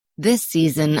This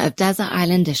season of Desert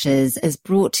Island Dishes is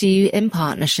brought to you in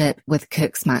partnership with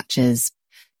Cook's Matches.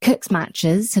 Cook's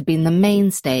Matches have been the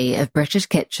mainstay of British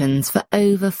kitchens for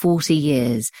over 40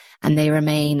 years, and they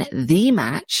remain the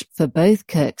match for both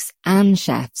cooks and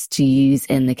chefs to use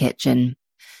in the kitchen.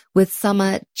 With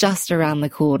summer just around the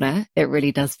corner, it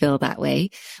really does feel that way.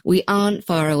 We aren't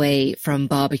far away from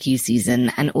barbecue season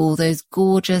and all those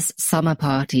gorgeous summer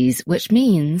parties, which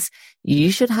means you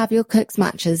should have your Cook's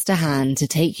Matches to hand to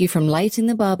take you from lighting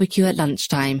the barbecue at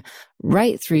lunchtime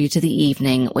right through to the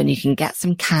evening when you can get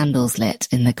some candles lit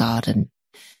in the garden.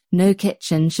 No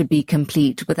kitchen should be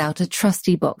complete without a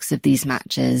trusty box of these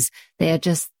matches. They are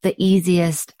just the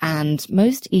easiest and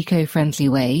most eco-friendly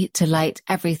way to light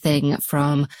everything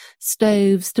from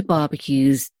stoves to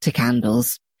barbecues to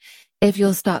candles. If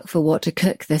you're stuck for what to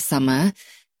cook this summer,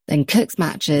 then Cook's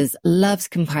Matches loves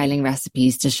compiling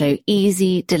recipes to show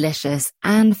easy, delicious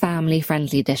and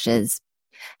family-friendly dishes.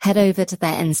 Head over to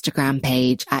their Instagram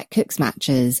page at Cook's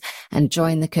Matches and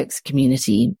join the Cooks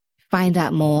community. Find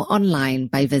out more online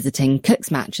by visiting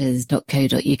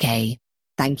cooksmatches.co.uk.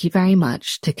 Thank you very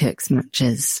much to Cook's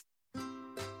Matches.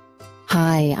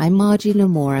 Hi, I'm Margie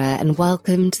Nomura and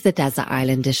welcome to the Desert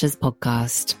Island Dishes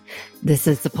podcast. This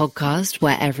is the podcast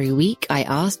where every week I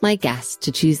ask my guests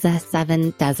to choose their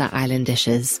 7 desert island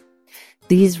dishes.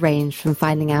 These range from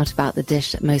finding out about the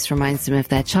dish that most reminds them of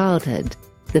their childhood,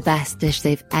 the best dish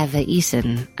they've ever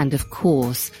eaten, and of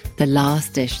course, the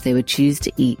last dish they would choose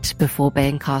to eat before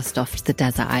being cast off to the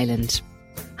desert island.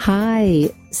 Hi,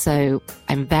 so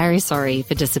I'm very sorry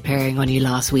for disappearing on you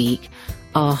last week.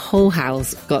 Our whole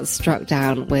house got struck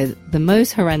down with the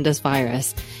most horrendous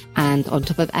virus, and on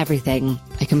top of everything,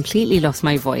 I completely lost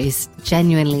my voice,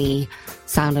 genuinely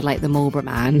sounded like the Marlboro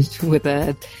Man with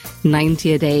a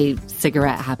 90-a-day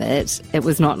cigarette habit. It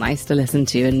was not nice to listen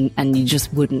to, and you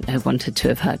just wouldn't have wanted to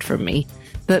have heard from me.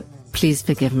 But please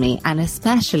forgive me, and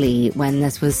especially when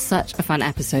this was such a fun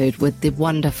episode with the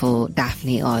wonderful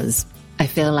Daphne Oz. I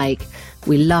feel like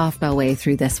we laughed our way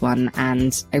through this one,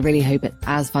 and I really hope it's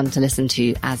as fun to listen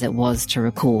to as it was to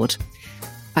record.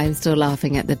 I'm still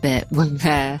laughing at the bit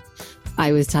where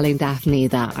I was telling Daphne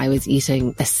that I was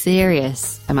eating a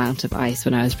serious amount of ice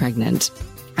when I was pregnant,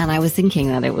 and I was thinking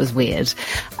that it was weird.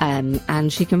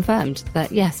 And she confirmed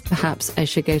that, yes, perhaps I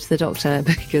should go to the doctor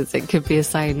because it could be a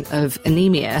sign of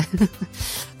anemia.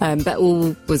 But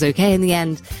all was okay in the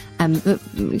end. But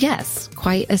yes,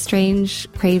 quite a strange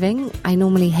craving. I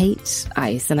normally hate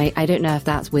ice, and I don't know if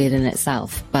that's weird in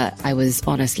itself, but I was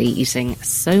honestly eating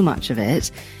so much of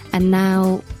it, and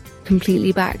now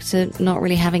completely back to not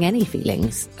really having any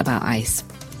feelings about ice.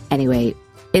 Anyway,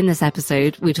 in this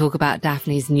episode, we talk about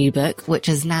Daphne's new book, which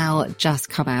has now just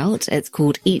come out. It's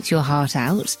called Eat Your Heart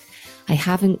Out. I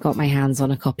haven't got my hands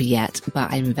on a copy yet,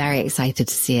 but I'm very excited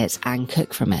to see it and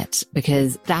cook from it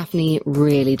because Daphne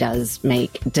really does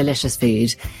make delicious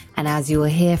food. And as you will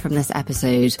hear from this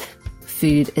episode,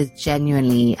 food is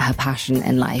genuinely her passion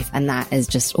in life, and that is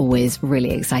just always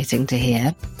really exciting to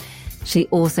hear. She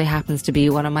also happens to be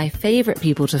one of my favorite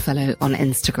people to follow on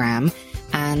Instagram.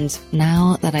 And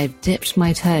now that I've dipped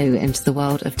my toe into the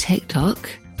world of TikTok,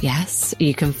 yes,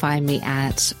 you can find me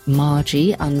at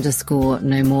Margie_Nomura.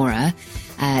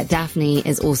 Daphne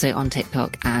is also on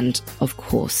TikTok, and of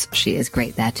course, she is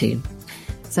great there too.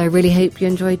 So I really hope you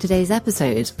enjoyed today's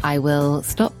episode. I will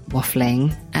stop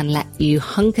waffling and let you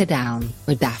hunker down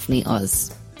with Daphne Oz.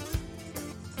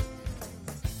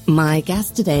 My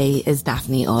guest today is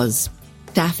Daphne Oz.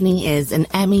 Daphne is an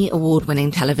Emmy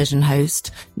award-winning television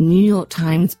host, New York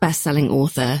Times bestselling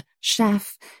author,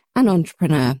 chef, and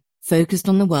entrepreneur, focused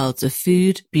on the worlds of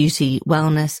food, beauty,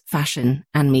 wellness, fashion,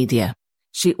 and media.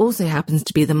 She also happens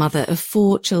to be the mother of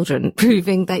 4 children,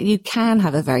 proving that you can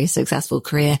have a very successful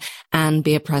career and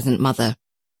be a present mother.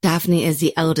 Daphne is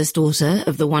the eldest daughter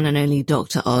of the one and only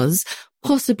Dr. Oz,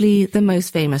 possibly the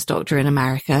most famous doctor in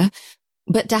America.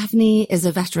 But Daphne is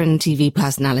a veteran TV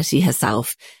personality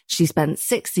herself. She spent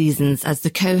 6 seasons as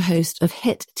the co-host of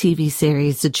hit TV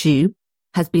series The Chew,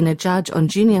 has been a judge on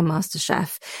Junior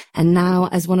MasterChef, and now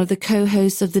as one of the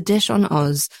co-hosts of The Dish on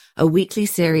Oz, a weekly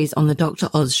series on the Dr.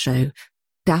 Oz show.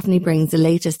 Daphne brings the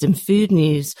latest in food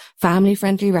news,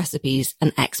 family-friendly recipes,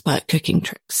 and expert cooking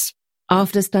tricks.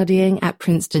 After studying at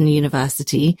Princeton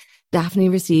University, Daphne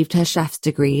received her chef's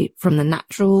degree from the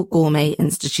Natural Gourmet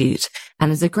Institute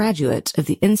and is a graduate of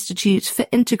the Institute for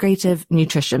Integrative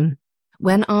Nutrition.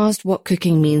 When asked what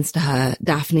cooking means to her,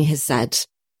 Daphne has said,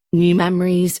 "New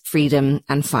memories, freedom,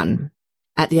 and fun.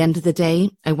 At the end of the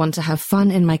day, I want to have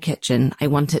fun in my kitchen. I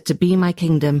want it to be my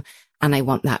kingdom, and I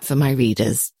want that for my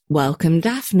readers." Welcome,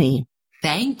 Daphne.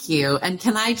 Thank you. And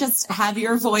can I just have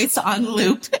your voice on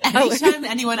loop anytime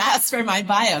anyone asks for my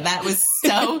bio? That was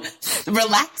so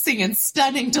relaxing and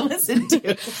stunning to listen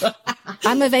to.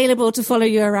 I'm available to follow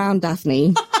you around,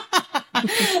 Daphne.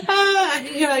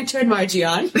 I turned Margie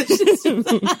on. So,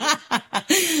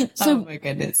 oh my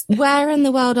goodness. Where in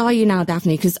the world are you now,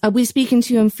 Daphne? Because are we speaking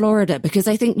to you in Florida? Because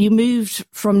I think you moved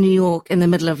from New York in the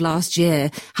middle of last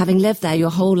year, having lived there your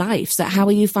whole life. So how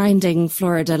are you finding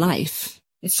Florida life?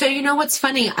 So, what's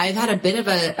funny? I've had a bit of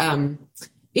a,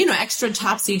 extra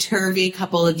topsy-turvy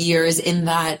couple of years in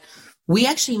that we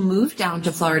actually moved down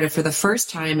to Florida for the first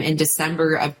time in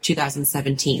December of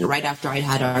 2017, right after I'd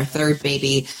had our third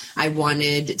baby. I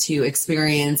wanted to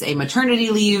experience a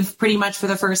maternity leave pretty much for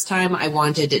the first time. I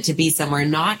wanted it to be somewhere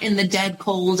not in the dead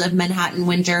cold of Manhattan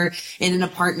winter in an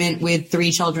apartment with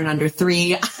 3 children under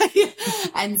 3.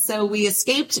 And so we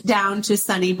escaped down to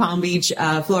sunny Palm Beach,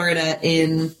 Florida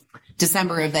in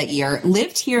December of that year,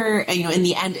 lived here, in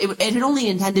the end, it had only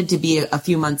intended to be a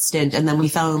few months stint. And then we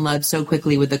fell in love so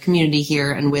quickly with the community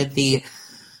here and with the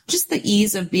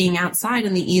ease of being outside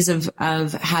and the ease of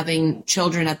having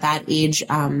children at that age,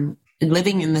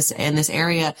 living in this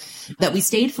area that we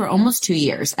stayed for almost 2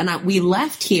 years. And we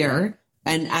left here.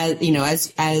 And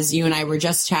as you and I were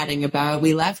just chatting about,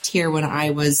 we left here when I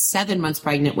was 7 months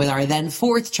pregnant with our then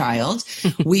 4th child.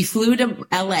 We flew to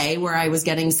LA where I was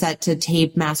getting set to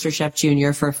tape MasterChef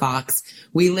Junior for Fox.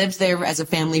 We lived there as a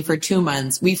family for 2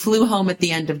 months. We flew home at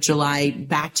the end of July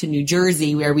back to New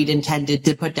Jersey where we'd intended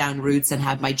to put down roots and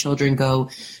have my children go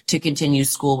to continue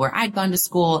school where I'd gone to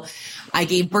school. I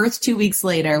gave birth 2 weeks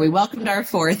later. We welcomed our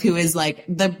 4th, who is like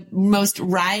the most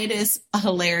riotous,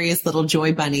 hilarious little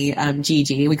joy bunny,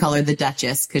 Gigi. We call her the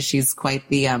Duchess because she's quite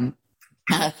the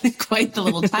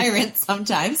little tyrant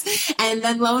sometimes. And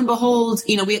then lo and behold,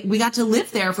 we got to live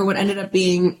there for what ended up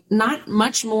being not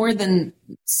much more than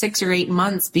 6 or 8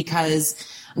 months, because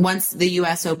once the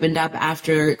U.S. opened up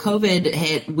after COVID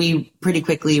hit, we pretty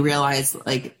quickly realized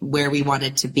like where we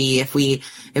wanted to be if we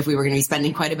were going to be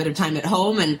spending quite a bit of time at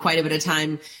home and quite a bit of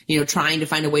time, trying to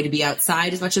find a way to be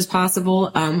outside as much as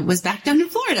possible, was back down in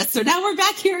Florida. So now we're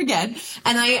back here again.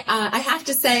 And I have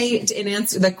to say,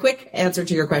 the quick answer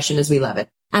to your question is we love it.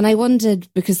 And I wondered,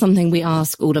 because something we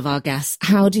ask all of our guests,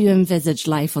 how do you envisage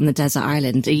life on the desert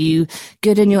island? Are you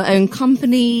good in your own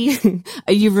company?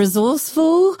 Are you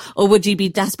resourceful? Or would you be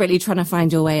desperately trying to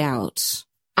find your way out?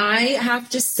 I have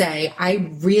to say,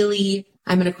 I'm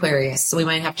an Aquarius, so we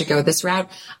might have to go this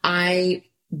route. I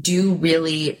do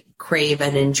really crave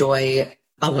and enjoy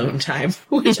alone time,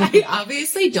 which I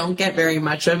obviously don't get very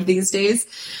much of these days.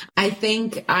 I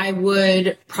think I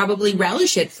would probably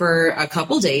relish it for a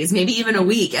couple days, maybe even a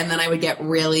week. And then I would get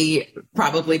really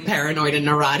probably paranoid and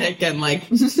neurotic and like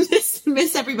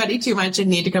miss everybody too much and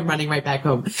need to come running right back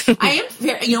home. I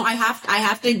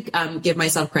have to give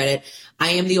myself credit. I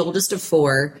am the oldest of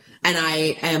 4. And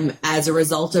I am, as a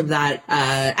result of that,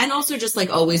 and also just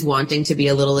like always wanting to be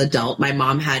a little adult. My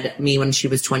mom had me when she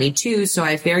was 22, so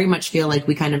I very much feel like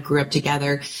we kind of grew up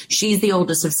together. She's the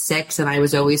oldest of 6, and I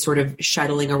was always sort of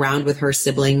shuttling around with her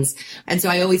siblings. And so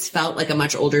I always felt like a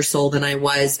much older soul than I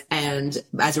was. And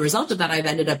as a result of that, I've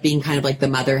ended up being kind of like the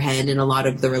mother hen in a lot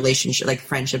of the relationship, like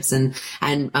friendships and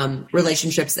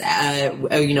relationships,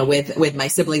 with my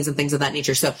siblings and things of that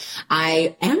nature. So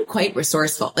I am quite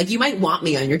resourceful. Like you might want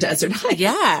me on your desert island.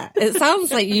 Yeah, it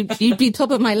sounds like you'd be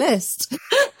top of my list.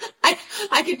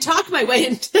 I could talk my way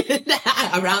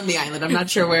around the island. I'm not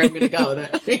sure where I'm going to go.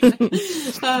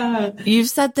 You've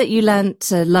said that you learned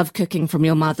to love cooking from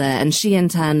your mother, and she in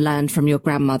turn learned from your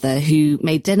grandmother, who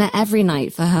made dinner every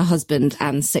night for her husband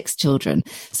and 6 children.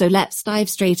 So let's dive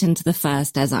straight into the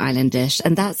first desert island dish,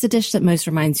 and that's the dish that most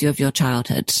reminds you of your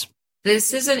childhood.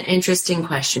 This is an interesting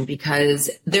question because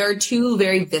there are 2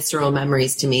 very visceral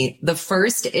memories to me. The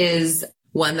first is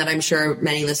one that I'm sure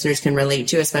many listeners can relate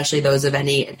to, especially those of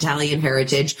any Italian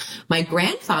heritage. My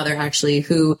grandfather, actually,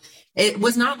 who it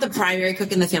was not the primary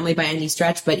cook in the family by any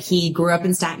stretch, but he grew up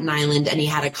in Staten Island and he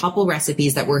had a couple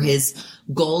recipes that were his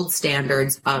gold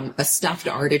standards. A stuffed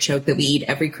artichoke that we eat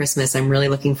every Christmas. I'm really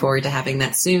looking forward to having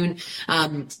that soon.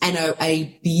 And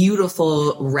a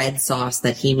beautiful red sauce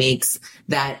that he makes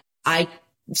that I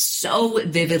so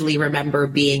vividly remember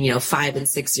being, 5 and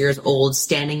 6 years old,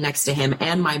 standing next to him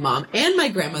and my mom and my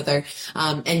grandmother,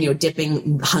 and,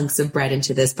 dipping hunks of bread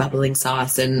into this bubbling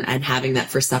sauce and having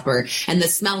that for supper. And the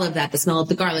smell of that, the smell of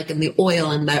the garlic and the oil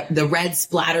and the red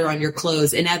splatter on your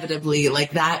clothes, inevitably,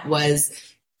 like that was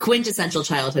quintessential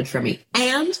childhood for me.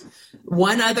 And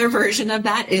one other version of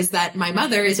that is that my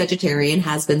mother is vegetarian,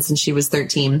 has been since she was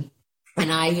 13.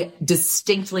 And I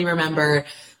distinctly remember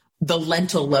the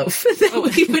lentil loaf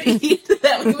that we would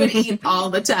eat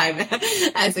all the time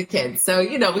as a kid. So,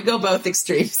 you know, we go both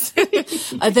extremes.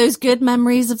 Are those good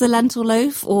memories of the lentil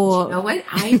loaf, or? You know what?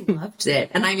 I loved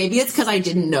it. And maybe it's because I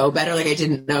didn't know better. Like I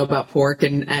didn't know about pork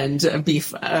and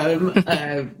beef,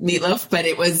 meatloaf, but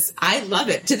I love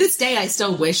it. To this day, I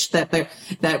still wish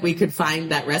that we could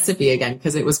find that recipe again,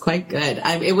 because it was quite good.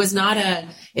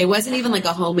 It wasn't even like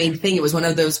a homemade thing. It was one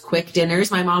of those quick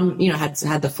dinners. My mom, you know,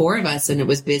 had the four of us, and it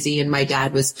was busy, and my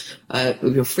dad was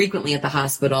frequently at the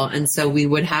hospital. And so we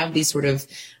would have these sort of,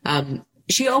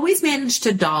 she always managed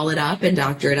to doll it up and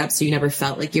doctor it up, so you never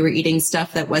felt like you were eating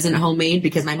stuff that wasn't homemade,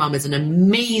 because my mom is an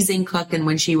amazing cook, and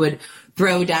when she would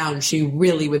throw down, she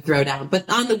really would throw down. But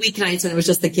on the weeknights, when it was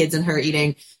just the kids and her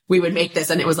eating, we would make this,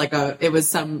 and it was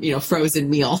some, you know, frozen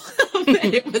meal.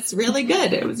 It was really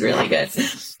good. It was really good.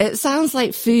 It sounds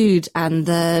like food and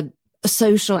the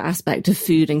social aspect of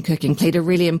food and cooking played a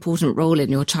really important role in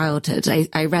your childhood.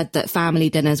 I read that family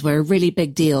dinners were a really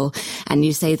big deal, and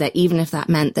you say that even if that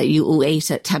meant that you all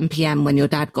ate at 10 p.m. when your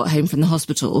dad got home from the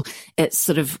hospital, it's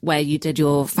sort of where you did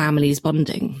your family's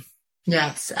bonding.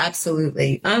 Yes,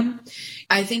 absolutely.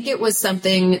 I think it was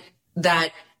something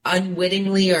that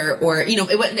unwittingly or you know,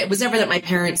 it was never that my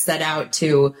parents set out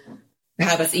to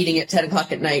have us eating at 10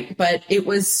 o'clock at night, but it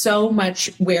was so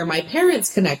much where my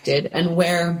parents connected and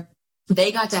where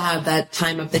they got to have that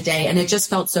time of the day. And it just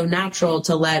felt so natural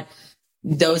to let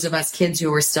those of us kids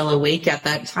who were still awake at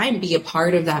that time be a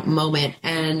part of that moment.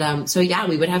 And so, yeah,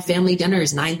 we would have family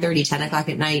dinners, 9:30, 10 o'clock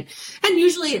at night. And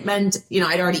usually it meant, you know,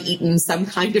 I'd already eaten some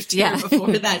kind of dinner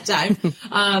before that time.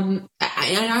 And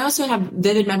I also have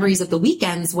vivid memories of the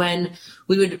weekends when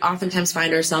we would oftentimes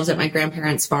find ourselves at my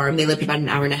grandparents' farm. They lived about an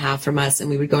hour and a half from us, and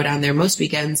we would go down there most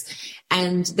weekends.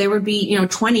 And there would be, you know,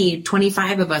 20,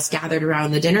 25 of us gathered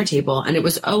around the dinner table. And it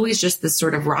was always just this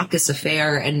sort of raucous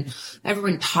affair, and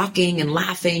everyone talking and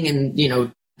laughing and, you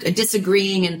know,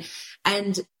 disagreeing.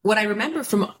 And what I remember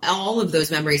from all of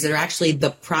those memories are actually the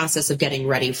process of getting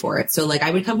ready for it. So like I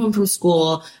would come home from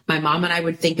school, my mom and I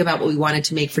would think about what we wanted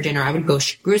to make for dinner. I would go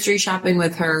grocery shopping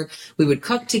with her. We would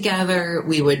cook together.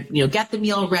 We would, you know, get the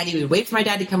meal ready. We would wait for my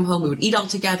dad to come home. We would eat all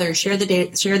together, share the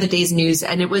day's news.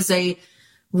 And it was a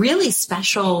really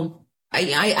special,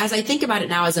 as I think about it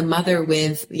now as a mother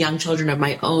with young children of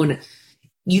my own,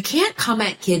 you can't come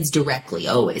at kids directly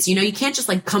always. You know, you can't just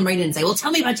like come right in and say, well,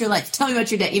 tell me about your life. Tell me about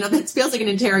your day. You know, that feels like an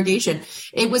interrogation.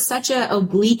 It was such a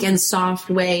oblique and soft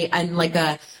way, and like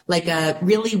a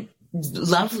really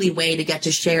lovely way to get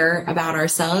to share about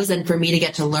ourselves, and for me to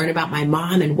get to learn about my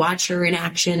mom and watch her in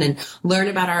action and learn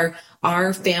about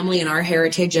our family and our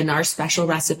heritage and our special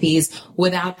recipes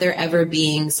without there ever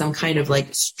being some kind of like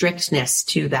strictness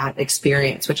to that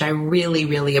experience, which I really,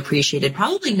 really appreciated,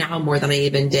 probably now more than I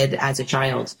even did as a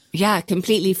child. Yeah,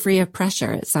 completely free of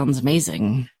pressure. It sounds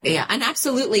amazing. Yeah, and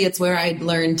absolutely it's where I'd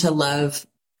learned to love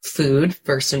food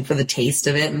first, and for the taste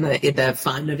of it and the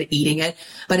fun of eating it.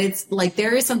 But it's like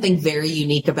there is something very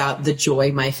unique about the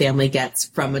joy my family gets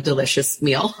from a delicious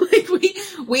meal. Like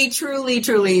we truly,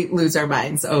 truly lose our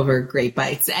minds over great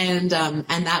bites. And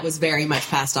that was very much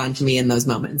passed on to me in those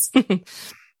moments.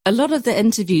 A lot of the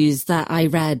interviews that I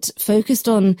read focused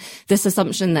on this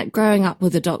assumption that growing up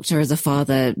with a doctor as a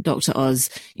father, Dr.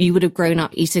 Oz, you would have grown up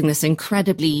eating this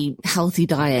incredibly healthy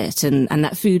diet, and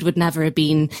that food would never have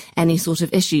been any sort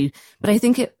of issue. But I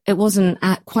think it wasn't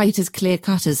quite as clear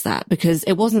cut as that, because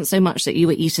it wasn't so much that you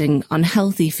were eating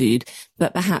unhealthy food,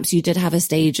 but perhaps you did have a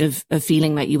stage of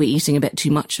feeling like you were eating a bit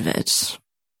too much of it.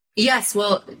 Yes.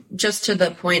 Well, just to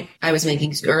the point I was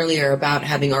making earlier about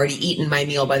having already eaten my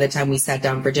meal by the time we sat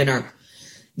down for dinner,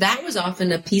 that was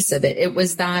often a piece of it. It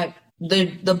was that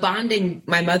the bonding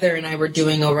my mother and I were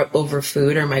doing over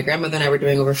food, or my grandmother and I were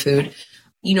doing over food,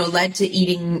 you know, led to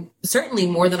eating certainly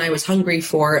more than I was hungry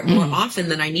for, more often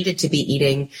than I needed to be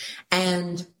eating.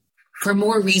 And for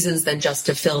more reasons than just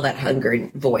to fill that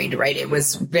hunger void, right? It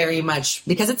was very much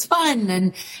because it's fun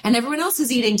and everyone else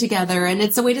is eating together, and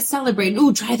it's a way to celebrate.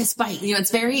 Ooh, try this bite. You know, it's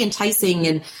very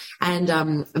enticing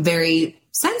and very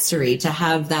sensory to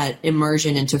have that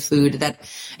immersion into food. That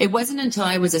it wasn't until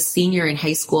I was a senior in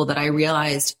high school that I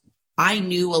realized I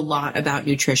knew a lot about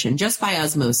nutrition just by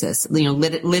osmosis, you know,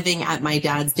 living at my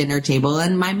dad's dinner table.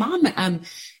 And my mom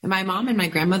and my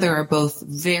grandmother are both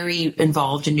very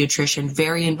involved in nutrition,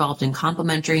 very involved in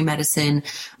complementary medicine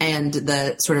and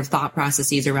the sort of thought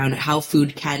processes around how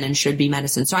food can and should be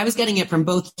medicine. So I was getting it from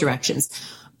both directions.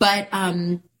 But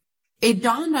it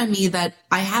dawned on me that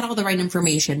I had all the right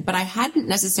information, but I hadn't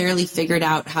necessarily figured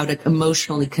out how to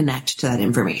emotionally connect to that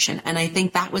information. And I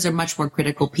think that was a much more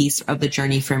critical piece of the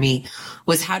journey for me,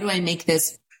 was how do I make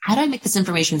this how do I make this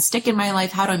information stick in my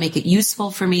life? How do I make it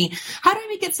useful for me? How do I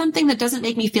make it something that doesn't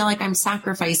make me feel like I'm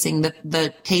sacrificing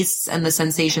the tastes and the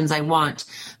sensations I want,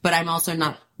 but I'm also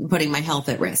not putting my health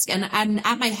at risk? And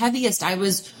at my heaviest, I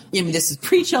was, this is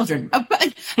pre-children.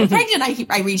 Pregnant,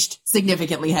 I reached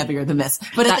significantly heavier than this.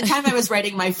 But at the time I was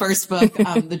writing my first book,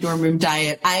 The Dorm Room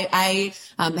Diet, I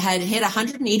had hit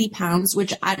 180 pounds,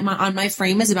 which on my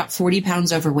frame is about 40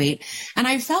 pounds overweight. And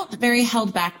I felt very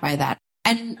held back by that.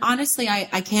 And honestly,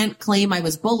 I can't claim I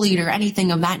was bullied or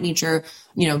anything of that nature,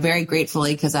 very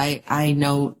gratefully, because I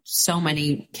know so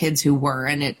many kids who were,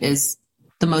 and it is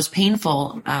the most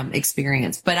painful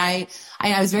experience. But I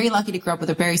was very lucky to grow up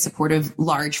with a very supportive,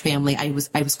 large family. I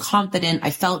was confident. I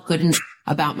felt good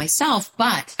about myself,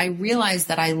 but I realized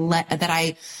that I let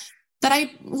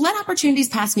opportunities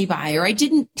pass me by, or I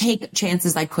didn't take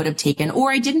chances I could have taken,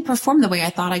 or I didn't perform the way I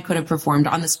thought I could have performed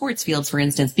on the sports fields, for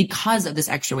instance, because of this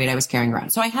extra weight I was carrying around.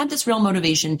 So I had this real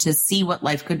motivation to see what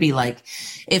life could be like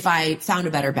if I found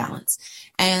a better balance.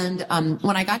 And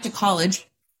when I got to college,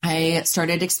 I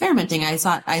started experimenting. I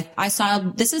saw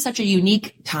this is such a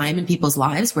unique time in people's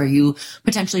lives where you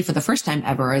potentially for the first time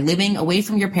ever are living away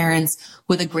from your parents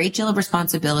with a great deal of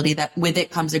responsibility, that with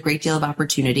it comes a great deal of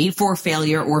opportunity for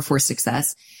failure or for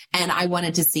success. And I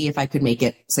wanted to see if I could make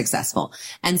it successful.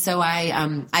 And so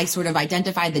I sort of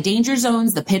identified the danger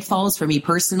zones, the pitfalls for me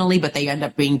personally, but they end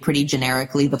up being pretty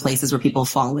generically the places where people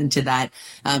fall into that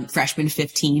freshman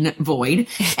 15 void.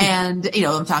 And,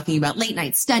 I'm talking about late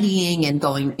night studying and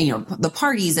going, the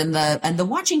parties and the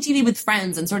watching TV with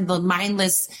friends and sort of the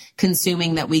mindless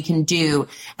consuming that we can do,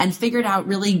 and figured out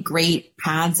really great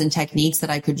paths and techniques that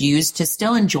I could use to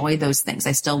still enjoy those things.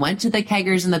 I still went to the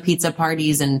keggers and the pizza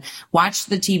parties and watched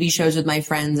the TV shows with my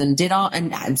friends and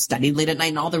I studied late at night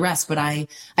and all the rest, but I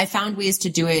found ways to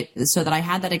do it so that I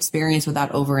had that experience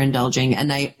without overindulging.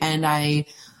 And I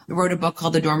wrote a book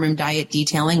called The Dorm Room Diet,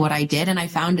 detailing what I did. And I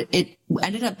found it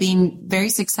ended up being very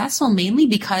successful, mainly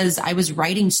because I was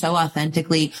writing so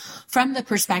authentically from the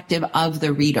perspective of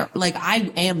the reader. Like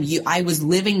I was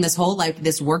living this whole life.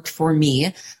 This worked for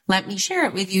me. Let me share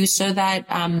it with you so that,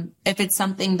 if it's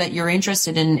something that you're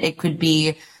interested in, it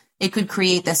could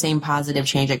create the same positive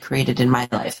change it created in my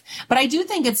life. But I do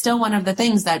think it's still one of the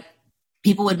things that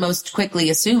people would most quickly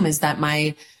assume is that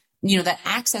that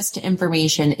access to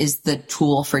information is the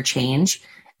tool for change.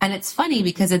 And it's funny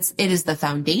because it is the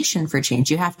foundation for change.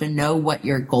 You have to know what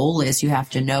your goal is. You have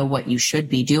to know what you should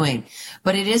be doing.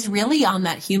 But it is really on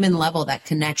that human level, that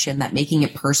connection, that making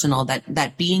it personal,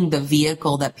 that being the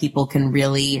vehicle that people can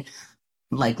really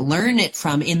learn it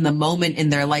from in the moment in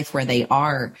their life where they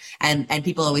are. And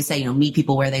people always say, meet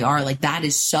people where they are. That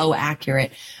is so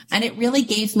accurate. And it really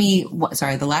gave me,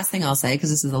 the last thing I'll say, because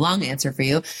this is a long answer for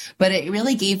you, but it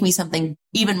really gave me something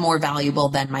even more valuable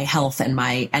than my health and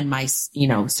my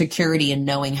security and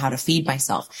knowing how to feed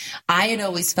myself. I had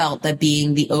always felt that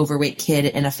being the overweight kid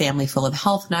in a family full of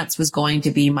health nuts was going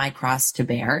to be my cross to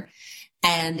bear.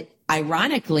 And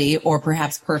ironically, or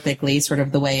perhaps perfectly, sort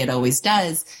of the way it always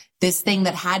does, this thing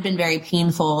that had been very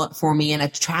painful for me and a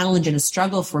challenge and a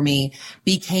struggle for me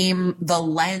became the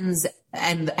lens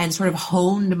and sort of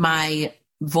honed my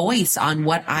voice on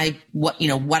what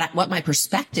my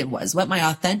perspective was, what my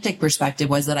authentic perspective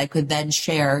was, that I could then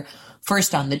share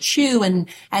first on The Chew and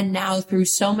now through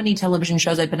so many television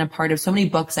shows I've been a part of, so many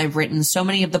books I've written, so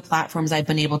many of the platforms I've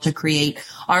been able to create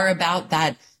are about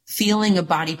that feeling of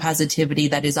body positivity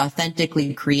that is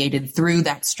authentically created through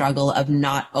that struggle of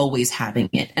not always having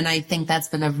it. And I think that's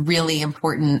been a really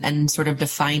important and sort of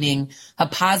a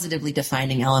positively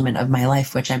defining element of my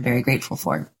life, which I'm very grateful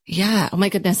for. Yeah. Oh my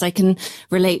goodness. I can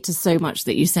relate to so much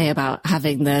that you say about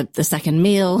having the second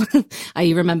meal.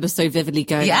 I remember so vividly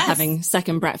having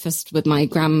second breakfast with my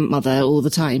grandmother all the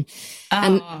time.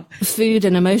 And food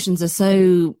and emotions are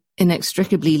so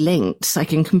inextricably linked. I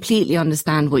can completely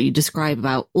understand what you describe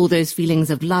about all those feelings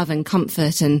of love and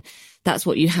comfort, and that's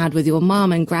what you had with your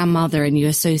mom and grandmother, and you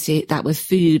associate that with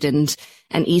food, and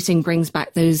eating brings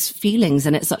back those feelings,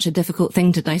 and it's such a difficult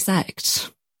thing to dissect.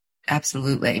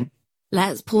 Absolutely.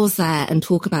 Let's pause there and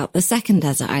talk about the second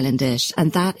desert island dish,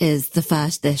 and that is the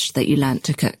first dish that you learned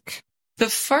to cook. The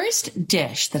first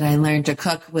dish that I learned to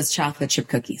cook was chocolate chip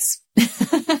cookies.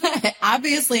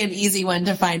 Obviously an easy one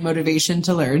to find motivation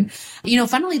to learn.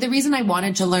 Funnily, the reason I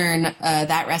wanted to learn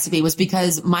that recipe was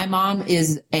because my mom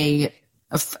is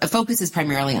focuses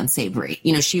primarily on savory.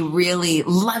 She really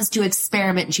loves to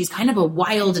experiment, and she's kind of a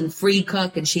wild and free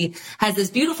cook, and she has this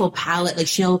beautiful palate.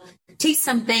 She'll taste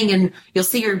something and you'll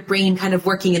see her brain kind of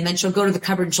working, and then she'll go to the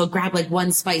cupboard and she'll grab like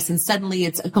one spice and suddenly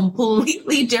it's a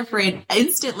completely different,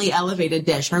 instantly elevated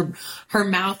dish. Her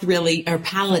mouth really, her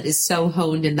palate is so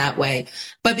honed in that way.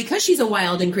 But because she's a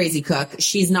wild and crazy cook,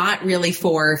 she's not really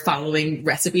for following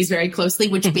recipes very closely,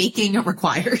 which baking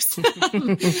requires.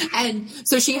 And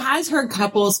so she has her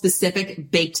couple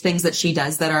specific baked things that she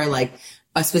does that are like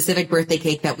a specific birthday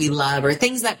cake that we love, or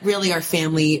things that really are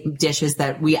family dishes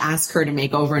that we ask her to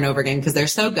make over and over again because they're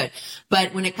so good.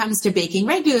 But when it comes to baking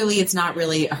regularly, it's not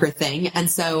really her thing. And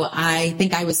so I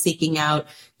think I was seeking out,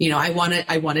 I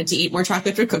wanted to eat more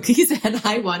chocolate chip cookies, and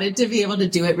I wanted to be able to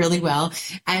do it really well.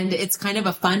 And it's kind of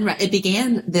a fun, it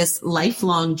began this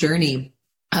lifelong journey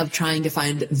of trying to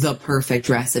find the perfect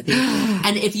recipe.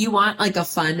 And if you want like a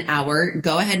fun hour,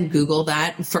 go ahead and Google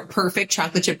that for perfect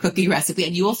chocolate chip cookie recipe,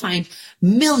 and you will find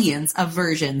millions of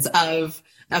versions of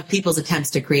people's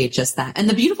attempts to create just that. And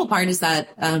the beautiful part is that,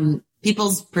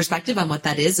 people's perspective on what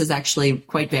that is actually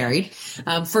quite varied.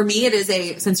 For me, it is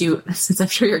since I'm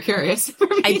sure you're curious.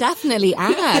 I definitely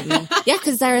am. Yeah,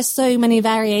 because there are so many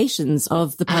variations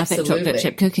of the perfect chocolate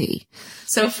chip cookie.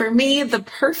 So for me, the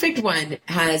perfect one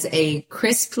has a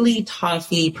crisply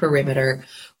toffee perimeter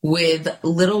with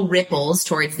little ripples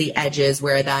towards the edges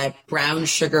where that brown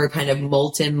sugar kind of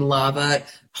molten lava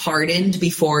hardened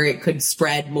before it could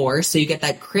spread more. So you get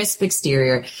that crisp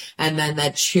exterior and then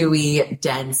that chewy,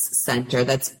 dense center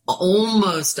that's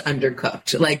almost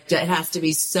undercooked. Like it has to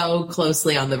be so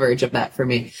closely on the verge of that for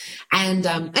me. And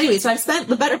anyway, so I've spent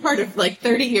the better part of like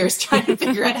 30 years trying to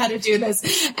figure out how to do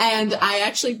this. And I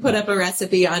actually put up a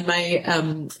recipe on my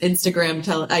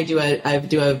Instagram. I do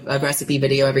a recipe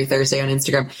video every Thursday on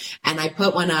Instagram. And I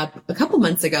put one up a couple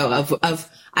months ago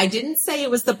of I didn't say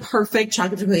it was the perfect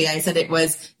chocolate chip cookie. I said it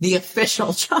was the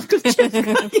official chocolate chip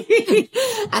cookie.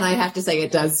 And I have to say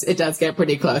it does get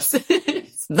pretty close.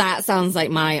 That sounds like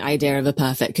my idea of a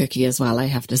perfect cookie as well, I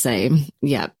have to say.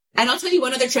 Yeah. And I'll tell you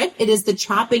one other trick. It is the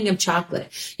chopping of chocolate.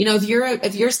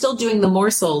 If you're still doing the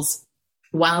morsels,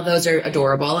 while those are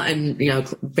adorable and,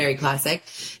 very classic,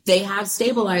 they have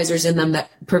stabilizers in them that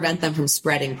prevent them from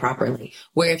spreading properly.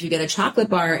 Where if you get a chocolate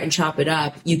bar and chop it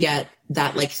up, you get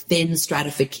that like thin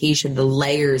stratification, the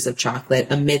layers of chocolate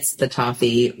amidst the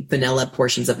toffee vanilla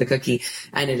portions of the cookie.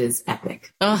 And it is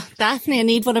epic. Oh, Daphne, I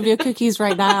need one of your cookies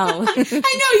right now. I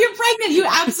know, you're pregnant. You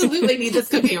absolutely need this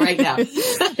cookie right now.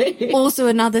 Also,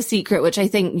 another secret, which I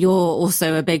think you're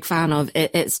also a big fan of,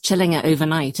 it's chilling it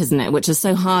overnight, isn't it? Which is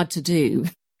so hard to do.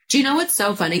 Do you know what's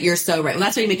so funny? You're so right. Well,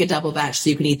 that's why you make a double batch so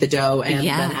you can eat the dough and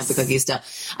then have the cookies still.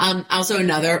 Also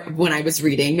when I was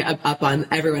reading up on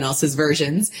everyone else's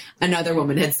versions, another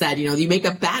woman had said, you make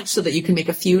a batch so that you can make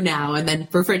a few now and then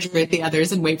refrigerate the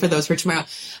others and wait for those for tomorrow.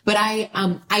 But I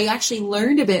actually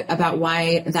learned a bit about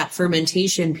why that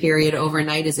fermentation period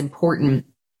overnight is important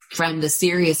from the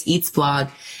Serious Eats blog.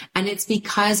 And it's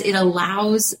because it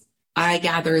allows, I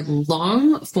gather,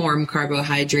 long form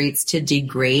carbohydrates to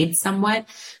degrade somewhat.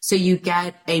 So you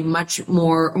get a much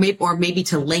more, or maybe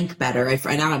to link better.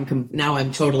 Now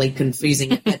I'm totally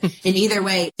confusing it. But in either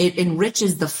way, it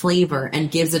enriches the flavor and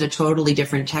gives it a totally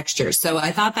different texture. So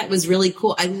I thought that was really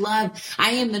cool. I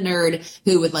am the nerd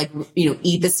who would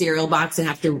eat the cereal box and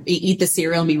have to eat the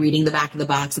cereal and be reading the back of the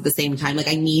box at the same time. Like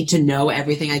I need to know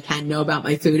everything I can know about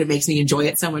my food. It makes me enjoy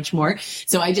it so much more.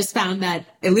 So I just found that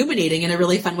illuminating in a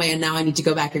really fun way. And now I need to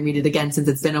go back and read it again since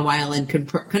it's been a while and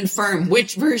confirm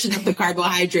which version of the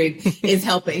carbohydrate is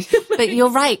helping. But you're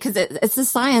right, because it's the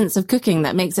science of cooking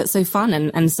that makes it so fun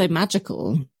and so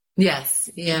magical.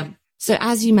 Yes. Yeah. So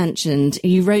as you mentioned,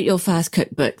 you wrote your first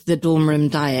cookbook, The Dorm Room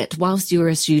Diet, whilst you were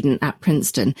a student at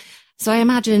Princeton. So I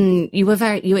imagine you were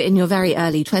in your very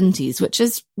early 20s, which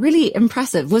is really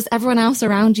impressive. Was everyone else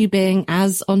around you being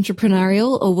as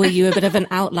entrepreneurial, or were you a bit of an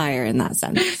outlier in that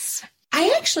sense?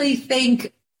 I actually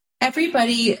think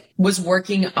everybody was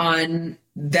working on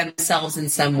themselves in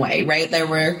some way, right? They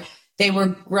were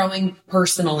growing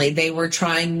personally. They were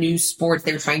trying new sports.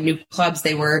 They were trying new clubs.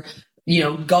 They were,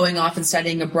 going off and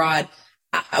studying abroad.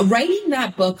 Writing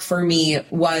that book for me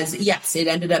was, yes, it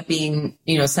ended up being,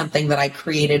 something that I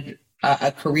created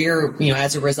a career,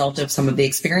 as a result of some of the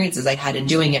experiences I had in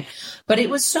doing it. But it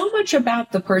was so much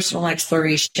about the personal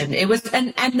exploration. It was,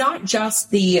 and not just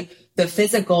the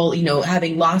physical,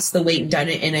 having lost the weight and done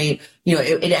it in it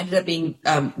ended up being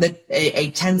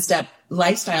a 10-step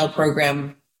lifestyle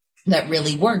program that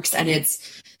really works. And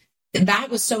that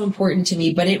was so important to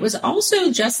me, but it was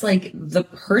also just like the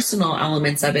personal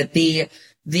elements of it, the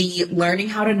learning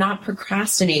how to not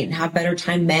procrastinate and have better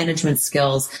time management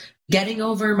skills, getting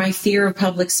over my fear of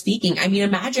public speaking. I mean,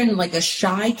 imagine like a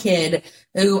shy kid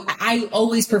who I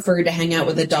always preferred to hang out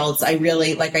with adults. I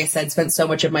really, like I said, spent so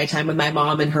much of my time with my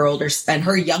mom and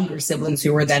her younger siblings,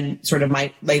 who were then sort of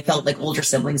they felt like older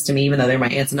siblings to me, even though they're my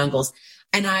aunts and uncles.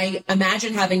 And I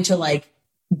imagine having to like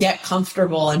get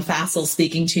comfortable and facile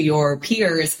speaking to your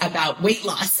peers about weight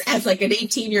loss as like an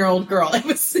 18-year-old girl. It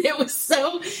was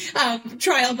so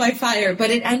trial by fire, but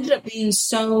it ended up being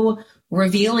so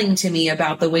revealing to me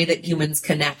about the way that humans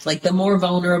connect. Like the more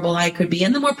vulnerable I could be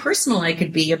and the more personal I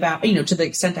could be about, to the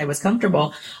extent I was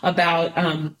comfortable about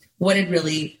what had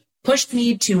really pushed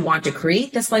me to want to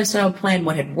create this lifestyle plan,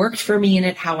 what had worked for me in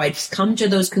it, how I'd come to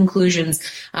those conclusions,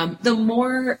 the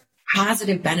more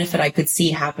positive benefit I could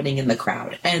see happening in the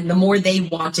crowd. And the more they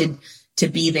wanted to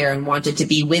be there and wanted to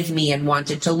be with me and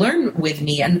wanted to learn with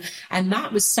me. And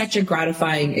that was such a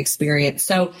gratifying experience.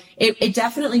 So it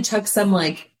definitely took some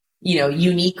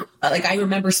unique, like I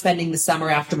remember spending the summer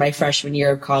after my freshman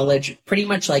year of college, pretty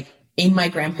much like in my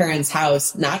grandparents'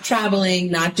 house, not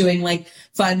traveling, not doing like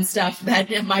fun stuff that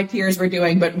my peers were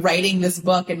doing, but writing this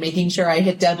book and making sure I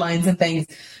hit deadlines and things.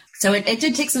 So it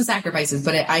did take some sacrifices,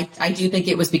 but I do think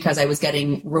it was because I was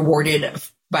getting rewarded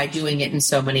by doing it in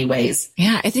so many ways.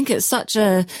 Yeah, I think it's such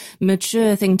a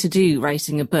mature thing to do,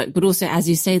 writing a book, but also, as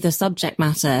you say, the subject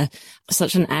matter,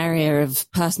 such an area of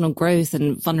personal growth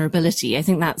and vulnerability. I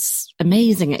think that's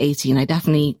amazing at 18. I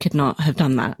definitely could not have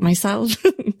done that myself.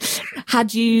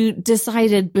 Had you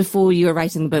decided before you were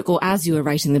writing the book, or as you were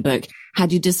writing the book,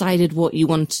 had you decided what you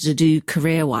wanted to do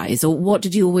career-wise, or what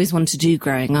did you always want to do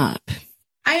growing up?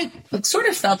 I sort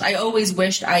of felt I always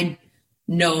wished I'd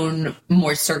known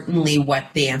more certainly what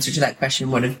the answer to that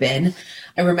question would have been.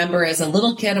 I remember as a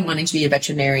little kid wanting to be a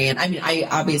veterinarian. I mean, I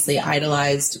obviously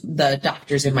idolized the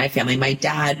doctors in my family. My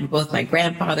dad, both my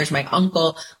grandfathers, my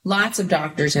uncle, lots of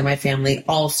doctors in my family,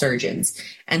 all surgeons.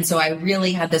 And so I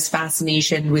really had this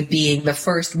fascination with being the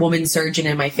first woman surgeon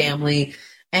in my family.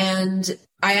 And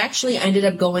I actually ended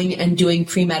up going and doing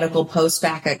pre-medical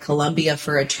post-bac at Columbia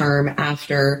for a term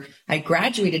after I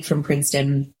graduated from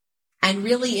Princeton. And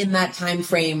really in that time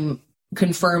frame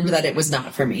confirmed that it was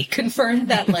not for me, confirmed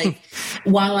that like,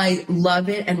 while I love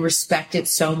it and respect it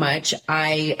so much,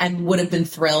 and would have been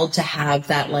thrilled to have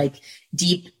that like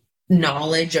deep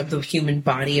knowledge of the human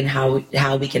body and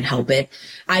how we can help it.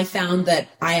 I found that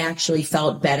I actually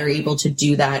felt better able to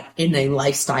do that in a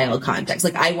lifestyle context.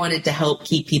 Like I wanted to help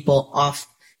keep people off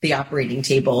the operating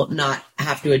table, not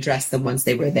have to address them once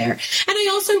they were there. And I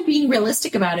also, being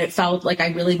realistic about it, felt like I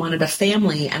really wanted a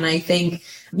family. And I think,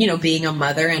 being a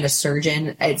mother and a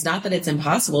surgeon, it's not that it's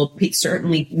impossible.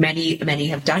 Certainly many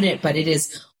have done it, but it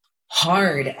is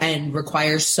hard and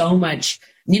requires so much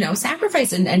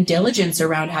sacrifice and diligence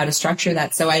around how to structure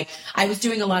that. So I was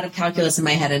doing a lot of calculus in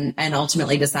my head and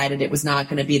ultimately decided it was not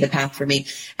going to be the path for me.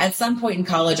 At some point in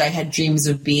college, I had dreams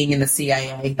of being in the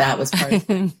CIA. That was part of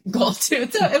the goal too.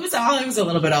 So it was a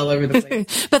little bit all over the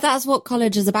place. But that's what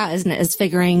college is about, isn't it? Is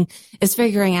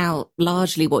figuring out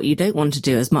largely what you don't want to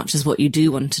do as much as what you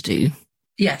do want to do.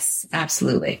 Yes,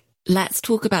 absolutely. Let's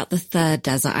talk about the third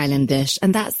desert island dish,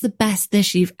 and that's the best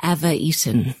dish you've ever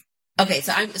eaten. Okay,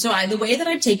 so the way that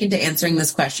I've taken to answering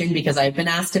this question, because I've been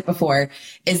asked it before,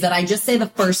 is that I just say the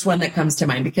first one that comes to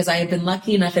mind, because I have been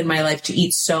lucky enough in my life to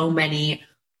eat so many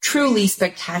truly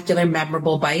spectacular,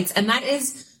 memorable bites. And that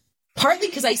is partly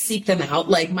because I seek them out.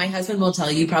 Like my husband will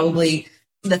tell you, probably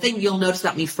the thing you'll notice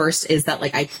about me first is that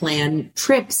like I plan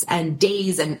trips and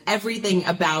days and everything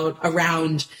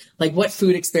around like what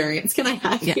food experience can I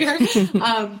have here?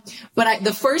 But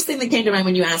the first thing that came to mind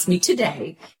when you asked me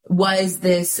today was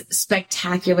this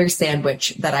spectacular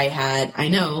sandwich that I had. I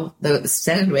know the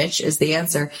sandwich is the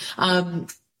answer.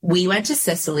 We went to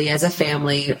Sicily as a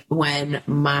family when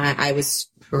I was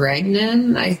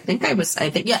pregnant.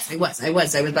 Yes, I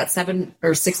was about 7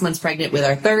 or 6 months pregnant with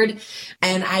our third.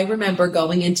 And I remember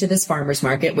going into this farmer's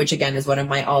market, which again is one of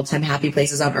my all-time happy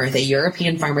places on earth, a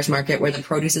European farmer's market where the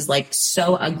produce is like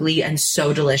so ugly and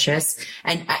so delicious.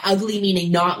 And ugly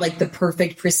meaning not like the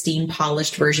perfect, pristine,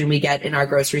 polished version we get in our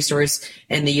grocery stores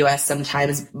in the US.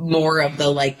 Sometimes more of the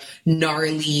like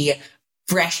gnarly,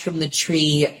 fresh from the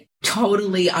tree,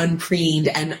 totally unpreened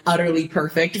and utterly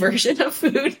perfect version of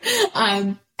food.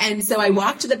 And so I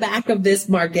walked to the back of this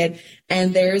market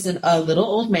and there's a little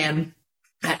old man.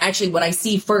 Actually, what I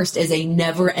see first is a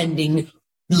never ending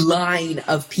line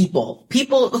of people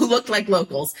who looked like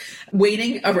locals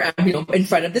waiting around, in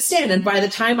front of the stand. And by the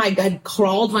time I had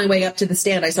crawled my way up to the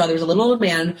stand, I saw there was a little old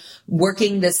man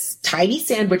working this tiny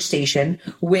sandwich station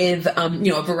with,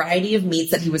 a variety of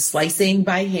meats that he was slicing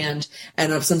by hand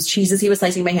and of some cheeses he was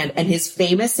slicing by hand. And his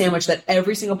famous sandwich that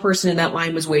every single person in that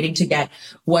line was waiting to get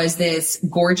was this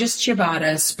gorgeous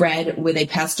ciabatta spread with a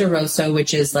pesto rosso,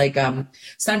 which is like,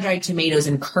 sun-dried tomatoes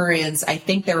and currants. I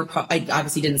think I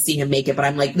obviously didn't see him make it, but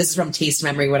I'm like, this is from taste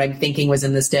memory, what I'm thinking was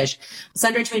in this dish.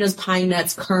 Sun-dried tomatoes, pine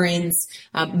nuts, currants,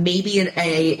 maybe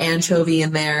a anchovy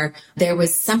in there. There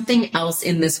was something else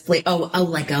in this flavor.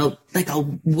 Like a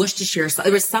Worcestershire sauce.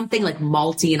 There was something like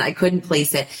malty and I couldn't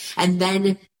place it. And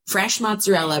then fresh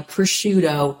mozzarella,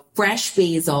 prosciutto, fresh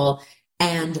basil,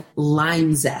 and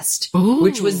lime zest,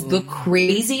 which was the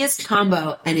craziest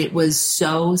combo. And it was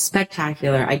so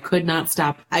spectacular. I could not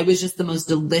stop. I was just the most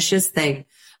delicious thing.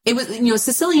 It was,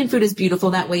 Sicilian food is beautiful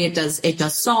that way. It does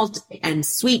salt and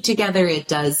sweet together. It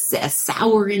does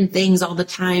sour in things all the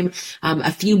time.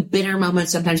 A few bitter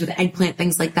moments sometimes with eggplant,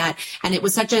 things like that. And it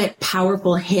was such a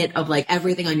powerful hit of like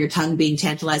everything on your tongue being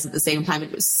tantalized at the same time.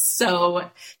 It was so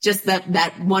just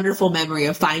that wonderful memory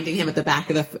of finding him at the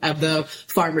back of the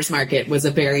farmer's market was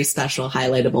a very special,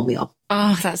 highlightable meal.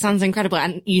 Oh, that sounds incredible.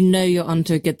 And you're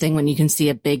onto a good thing when you can see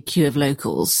a big queue of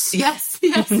locals. Yes,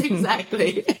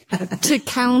 exactly. To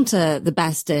counter the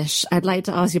best dish, I'd like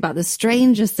to ask you about the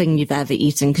strangest thing you've ever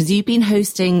eaten, because you've been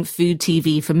hosting food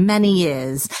TV for many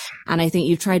years, and I think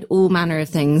you've tried all manner of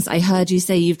things. I heard you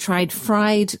say you've tried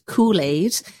fried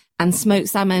Kool-Aid and smoked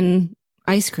salmon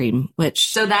ice cream,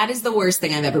 So that is the worst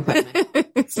thing I've ever put in my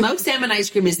mouth. Smoked salmon ice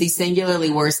cream is the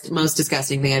singularly worst, most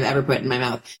disgusting thing I've ever put in my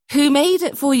mouth. Who made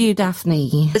it for you,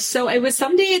 Daphne? So it was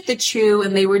someday at the Chew,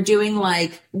 and they were doing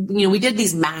we did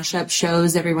these mashup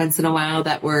shows every once in a while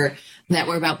that were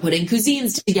about putting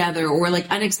cuisines together or like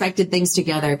unexpected things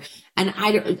together. And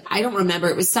I don't remember.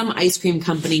 It was some ice cream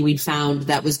company we'd found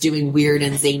that was doing weird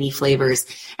and zany flavors.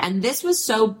 And this was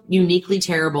so uniquely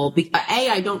terrible. A,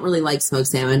 I don't really like smoked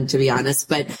salmon, to be honest,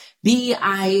 but B,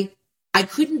 I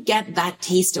couldn't get that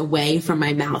taste away from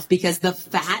my mouth because the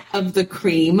fat of the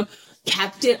cream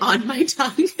kept it on my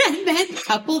tongue. And then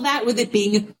couple that with it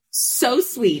being so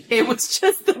sweet. It was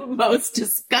just the most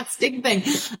disgusting thing.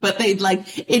 But they'd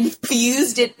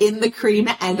infused it in the cream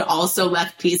and also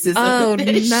left pieces of the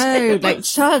fish. Oh no, like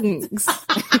chunks.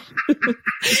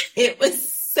 It was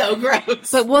so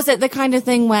gross. But was it the kind of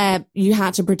thing where you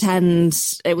had to pretend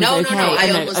it was okay? No. I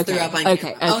almost threw up on camera.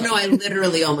 Okay. Oh no, I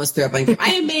literally almost threw up on camera.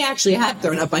 I may actually have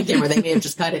thrown up on camera. They may have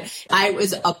just cut it. I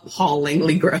was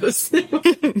appallingly gross.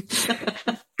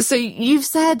 So you've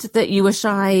said that you were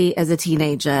shy as a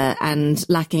teenager and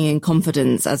lacking in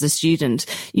confidence as a student.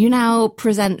 You now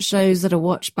present shows that are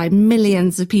watched by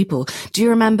millions of people. Do you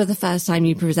remember the first time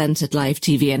you presented live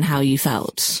TV and how you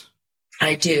felt?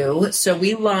 I do. So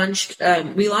we launched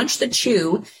the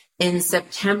Chew in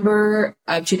September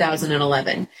of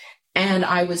 2011. And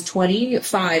I was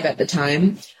 25 at the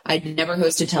time. I'd never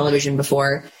hosted television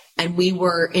before. And we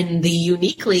were in the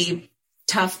uniquely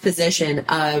tough position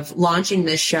of launching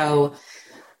this show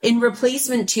in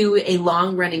replacement to a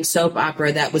long-running soap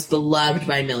opera that was beloved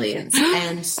by millions.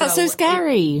 And so that's so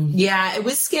scary. It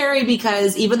was scary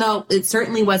because even though it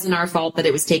certainly wasn't our fault that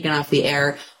it was taken off the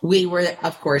air, we were,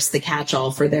 of course, the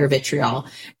catch-all for their vitriol.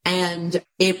 And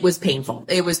it was painful.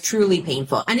 It was truly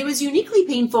painful. And it was uniquely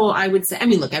painful, I would say. I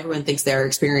mean, look, everyone thinks their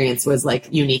experience was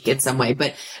unique in some way,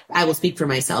 but I will speak for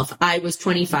myself. I was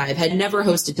 25, had never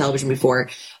hosted television before,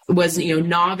 was,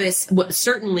 novice,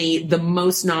 certainly the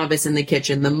most novice in the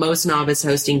kitchen, the most novice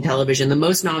hosting television, the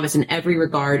most novice in every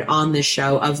regard on this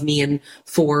show of me and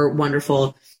four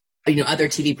wonderful, other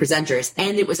TV presenters.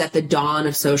 And it was at the dawn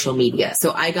of social media.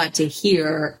 So I got to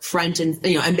hear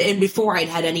and before I'd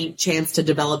had any chance to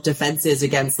develop defenses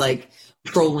against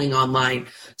trolling online.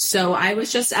 So I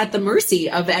was just at the mercy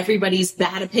of everybody's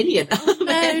bad opinion.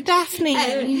 No, Daphne.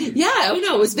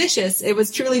 It was vicious. It was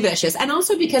truly vicious. And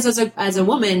also because as a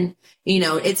woman,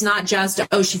 it's not just,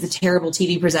 she's a terrible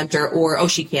TV presenter or,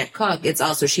 she can't cook. It's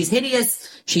also, she's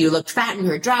hideous. She looked fat in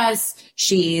her dress.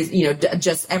 She's,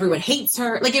 just everyone hates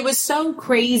her. It was so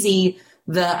crazy,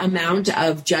 the amount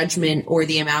of judgment or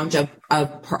the amount of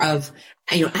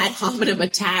ad hominem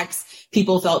attacks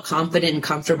people felt confident and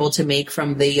comfortable to make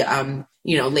from the,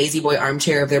 lazy boy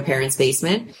armchair of their parents'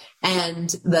 basement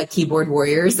and the keyboard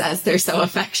warriors, as they're so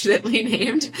affectionately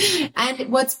named. And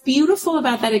what's beautiful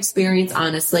about that experience,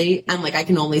 honestly, and I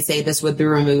can only say this with the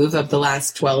remove of the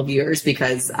last 12 years,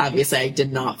 because obviously I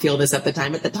did not feel this at the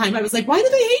time. At the time, I was like, why do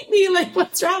they hate me?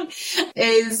 What's wrong?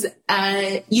 Is,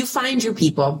 you find your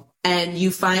people. And you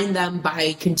find them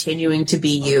by continuing to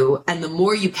be you. And the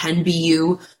more you can be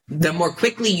you, the more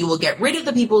quickly you will get rid of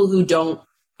the people who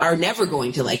are never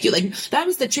going to like you. Like, that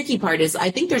was the tricky part, is I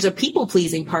think there's a people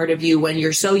pleasing part of you when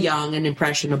you're so young and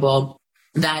impressionable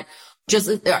that just,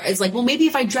 it's like, well, maybe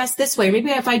if I dress this way,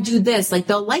 maybe if I do this, like,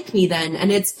 they'll like me then.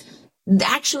 And it's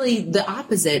actually the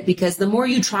opposite, because the more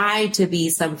you try to be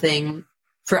something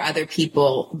for other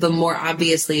people, the more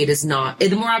obviously it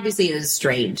is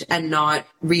strained and not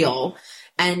real.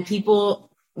 And people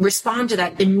respond to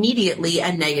that immediately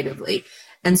and negatively.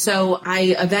 And so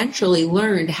I eventually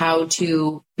learned how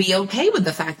to be okay with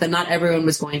the fact that not everyone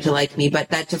was going to like me, but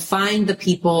that to find the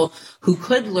people who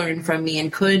could learn from me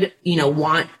and could,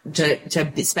 want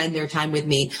to spend their time with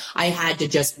me, I had to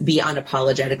just be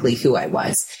unapologetically who I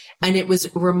was. And it was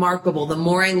remarkable. The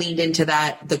more I leaned into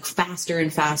that, the faster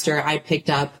and faster I picked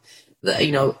up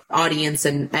the, audience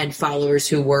and followers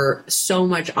who were so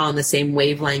much on the same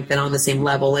wavelength and on the same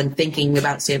level and thinking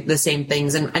about the same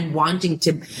things and wanting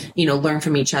to, learn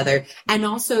from each other. And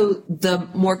also the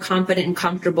more confident and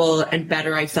comfortable and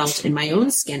better I felt in my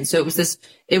own skin. So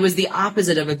it was the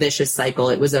opposite of a vicious cycle.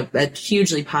 It was a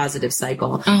hugely positive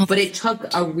cycle, but it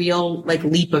took a real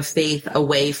leap of faith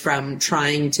away from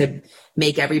trying to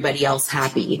make everybody else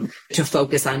happy to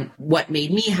focus on what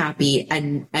made me happy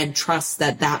and trust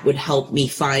that would help me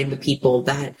find the people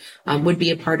that would be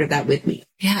a part of that with me.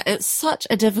 Yeah, it's such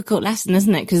a difficult lesson,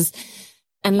 isn't it? Because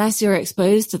unless you're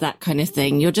exposed to that kind of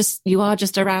thing, you are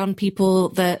just around people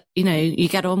that, you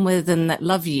get on with and that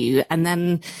love you. And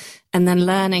then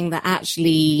learning that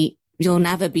actually you'll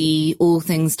never be all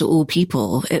things to all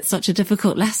people. It's such a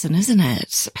difficult lesson, isn't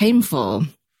it? Painful.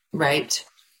 Right.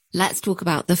 Let's talk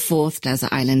about the fourth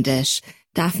desert island dish.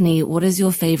 Daphne, what is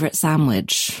your favorite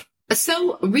sandwich?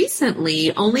 So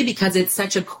recently, only because it's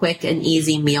such a quick and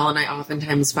easy meal, and I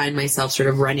oftentimes find myself sort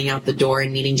of running out the door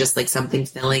and needing just something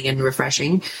filling and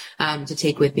refreshing to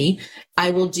take with me,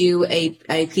 I will do a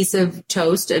piece of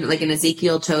toast, and an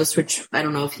Ezekiel toast, which I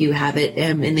don't know if you have it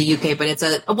in the UK, but it's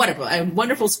a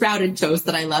wonderful sprouted toast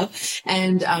that I love.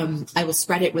 And I will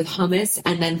spread it with hummus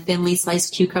and then thinly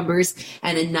sliced cucumbers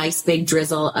and a nice big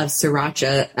drizzle of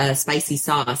sriracha spicy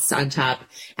sauce on top.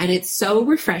 And it's so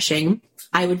refreshing.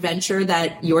 I would venture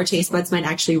that your taste buds might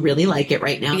actually really like it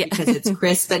right now because it's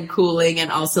crisp and cooling and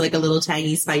also a little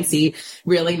tangy, spicy,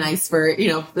 really nice for,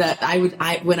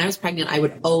 that when I was pregnant, I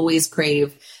would always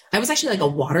crave. I was actually a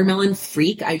watermelon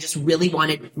freak. I just really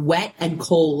wanted wet and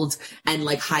cold and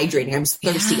hydrating. I'm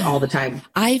thirsty all the time.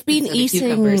 I've been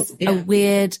eating a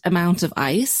weird amount of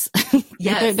ice.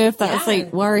 Yes. I don't know if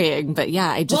that's worrying, but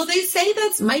Well, they say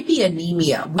that might be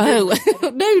anemia. No,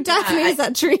 Daphne, is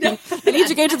that true? No, I need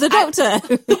to go to the doctor.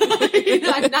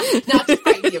 I'm not to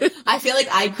frighten you. I feel like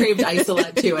I craved ice a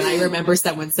lot too, and I remember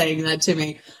someone saying that to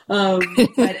me.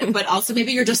 But also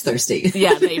maybe you're just thirsty.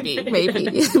 Yeah,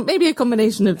 maybe a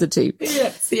combination of the two.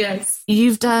 Yes.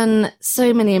 You've done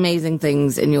so many amazing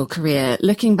things in your career.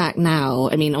 Looking back now,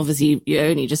 I mean, obviously you're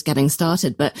only just getting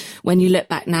started, but when you look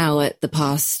back now at the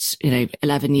past,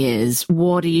 11 years,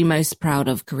 what are you most proud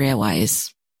of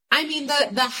career-wise? I mean,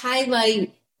 the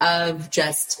highlight of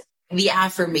just the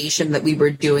affirmation that we were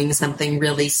doing something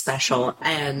really special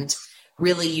and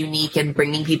really unique and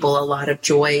bringing people a lot of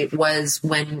joy was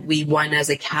when we won as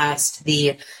a cast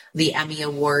the Emmy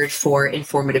Award for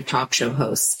Informative Talk Show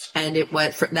Hosts. And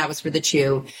that was for The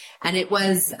Chew. And it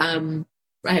was,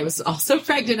 I was also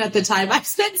pregnant at the time. I've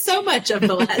spent so much of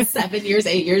the last 8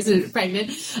 years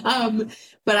pregnant.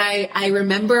 But I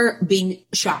remember being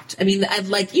shocked. I mean,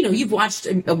 you've watched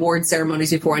award ceremonies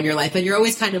before in your life, and you're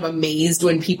always kind of amazed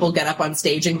when people get up on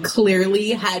stage and clearly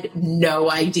had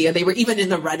no idea they were even in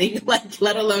the running,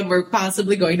 let alone were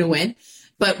possibly going to win.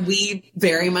 But we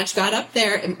very much got up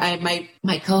there. And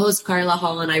my co-host Carla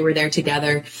Hall and I were there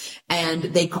together.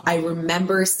 And I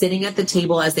remember sitting at the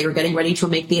table as they were getting ready to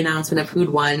make the announcement of who'd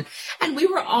won. And we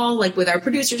were all with our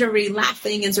producers, everybody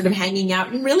laughing and sort of hanging out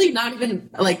and really not even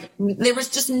there was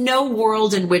just no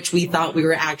world in which we thought we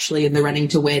were actually in the running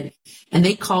to win. And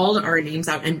they called our names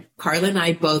out and Carla and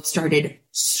I both started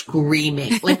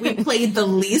screaming. We played the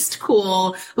least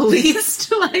cool, of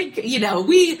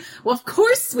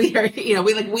course we are,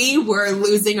 we were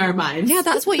losing our minds. Yeah,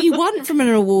 that's what you want from an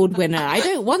award winner. I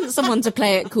don't want someone to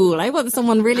play it cool. I want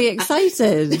someone really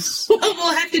excited. Well,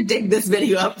 we'll have to dig this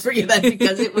video up for you then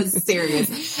because it was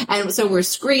serious. And so we're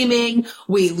screaming,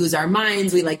 we lose our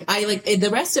minds. The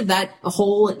rest of that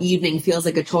whole evening feels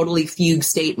like a totally fugue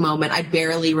state moment. I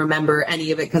barely remember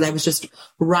any of it because I was just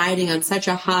riding on such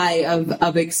a high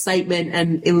of excitement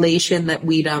and elation that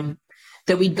we'd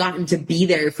that we'd gotten to be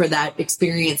there for that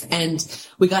experience. And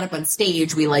we got up on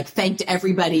stage. We like thanked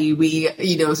everybody. We,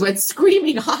 went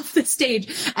screaming off the stage.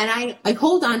 And I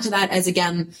hold on to that as,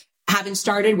 again, having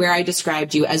started where I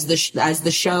described you as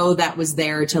the show that was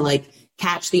there to like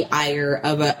catch the ire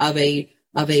of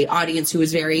a audience who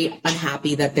was very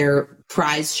unhappy that their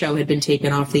prize show had been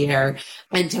taken off the air,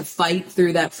 and to fight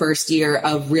through that first year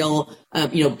of real,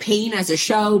 pain as a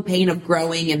show, pain of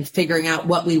growing and figuring out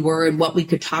what we were and what we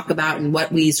could talk about and what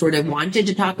we sort of wanted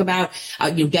to talk about,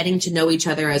 getting to know each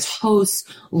other as hosts,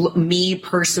 me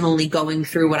personally going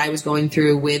through what I was going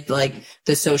through with like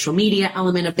the social media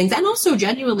element of things, and also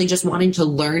genuinely just wanting to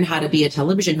learn how to be a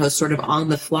television host sort of on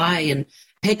the fly and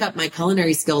pick up my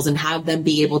culinary skills and have them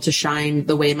be able to shine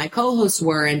the way my co-hosts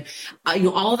were. And,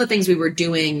 all the things we were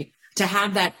doing, to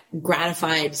have that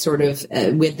gratified sort of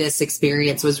with this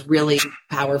experience was really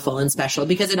powerful and special,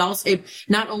 because it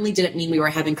not only did it mean we were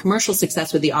having commercial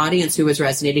success with the audience who was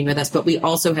resonating with us, but we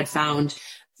also had found,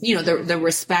 the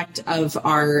respect of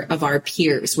our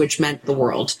peers, which meant the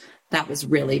world. That was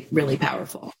really, really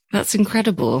powerful. That's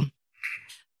incredible.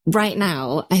 Right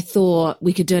now, I thought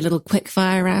we could do a little quick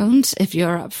fire round if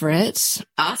you're up for it.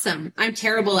 Awesome. I'm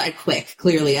terrible at quick,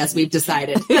 clearly, as we've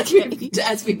decided,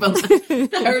 as we've both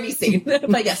already seen.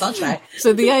 But yes, I'll try.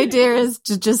 So the idea is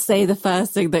to just say the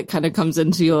first thing that kind of comes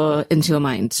into your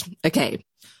mind. Okay.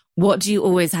 What do you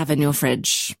always have in your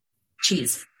fridge?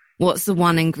 Cheese. What's the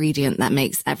one ingredient that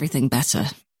makes everything better?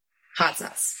 Hot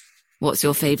sauce. What's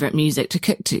your favorite music to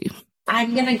cook to?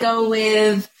 I'm going to go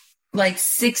with like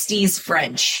 60s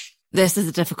French. This is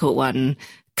a difficult one.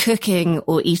 Cooking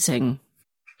or eating?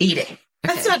 Eating. Okay.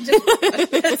 That's not difficult.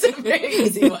 That's a very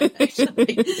easy one,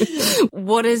 actually.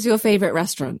 What is your favorite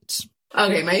restaurant?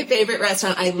 Okay, my favorite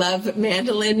restaurant. I love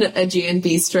Mandolin, a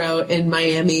G&B Bistro in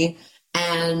Miami.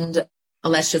 And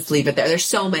let's just leave it there. There's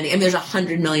so many. And there's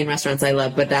 100 million restaurants I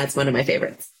love, but that's one of my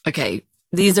favorites. Okay.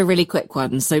 These are really quick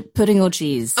ones. So pudding or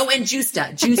cheese? Oh, and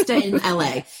Justa. Justa in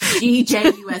LA.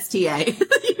 Gjusta.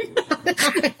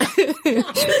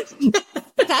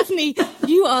 Daphne,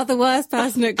 you are the worst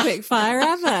person at quick fire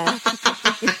ever.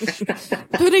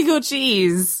 Pudding or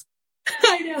cheese?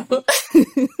 I know.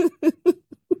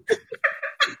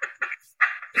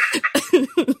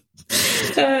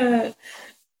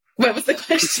 What was the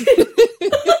question?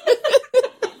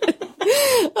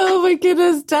 Oh my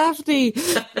goodness, Daphne.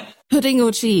 Pudding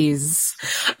or cheese?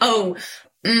 Oh,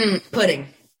 pudding.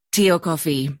 Tea or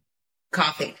coffee?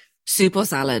 Coffee. Soup or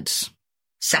salad?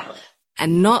 Salad.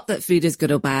 And not that food is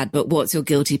good or bad, but what's your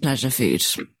guilty pleasure food?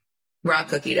 Raw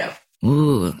cookie dough.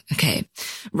 Ooh, okay.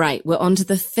 Right, we're on to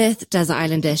the fifth desert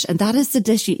island dish, and that is the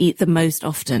dish you eat the most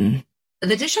often.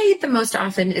 The dish I eat the most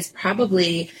often is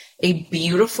probably a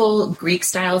beautiful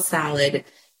Greek-style salad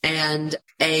and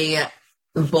a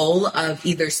bowl of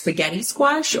either spaghetti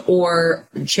squash or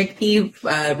chickpea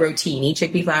flour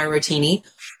rotini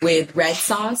with red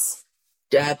sauce,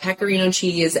 pecorino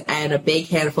cheese, and a big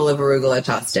handful of arugula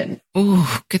tossed in.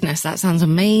 Oh, goodness, that sounds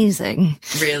amazing.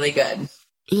 Really good.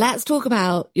 Let's talk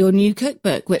about your new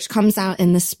cookbook, which comes out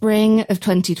in the spring of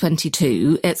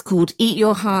 2022. It's called Eat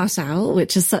Your Heart Out,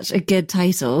 which is such a good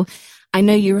title. I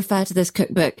know you refer to this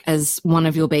cookbook as one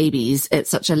of your babies. It's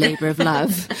such a labor of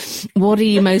love. What are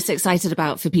you most excited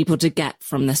about for people to get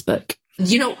from this book?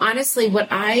 Honestly, what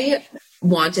I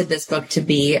wanted this book to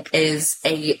be is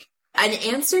an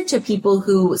answer to people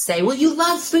who say, well, you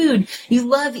love food, you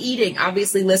love eating.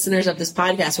 Obviously, listeners of this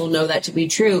podcast will know that to be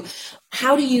true.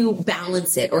 How do you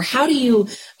balance it? Or how do you,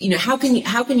 how can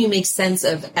you make sense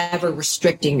of ever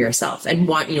restricting yourself and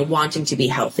wanting to be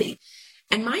healthy?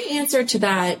 And my answer to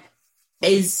that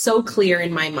is so clear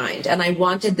in my mind. And I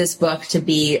wanted this book to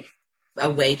be a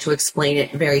way to explain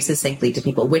it very succinctly to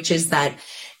people, which is that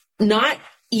not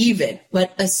even,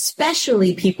 but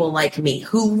especially people like me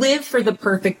who live for the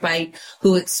perfect bite,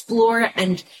 who explore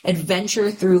and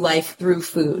adventure through life through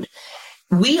food.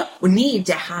 We need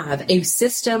to have a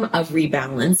system of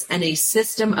rebalance and a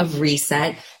system of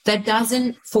reset that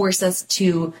doesn't force us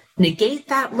to negate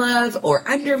that love or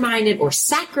undermine it or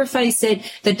sacrifice it,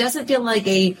 that doesn't feel like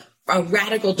a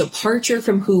radical departure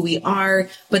from who we are,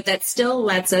 but that still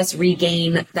lets us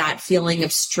regain that feeling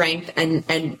of strength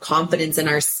and confidence in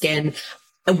our skin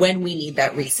when we need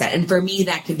that reset. And for me,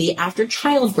 that can be after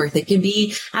childbirth. It can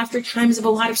be after times of a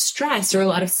lot of stress or a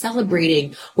lot of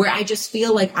celebrating, where I just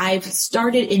feel like I've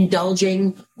started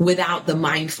indulging without the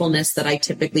mindfulness that I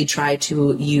typically try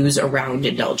to use around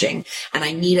indulging. And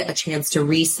I need a chance to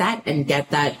reset and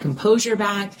get that composure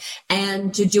back,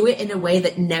 and to do it in a way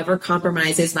that never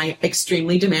compromises my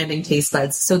extremely demanding taste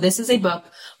buds. So this is a book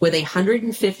with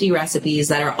 150 recipes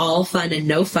that are all fun and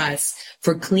no fuss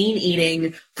for clean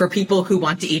eating for people who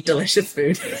want to eat delicious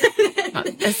food.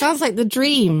 It sounds like the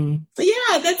dream.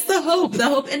 Yeah, that's the hope.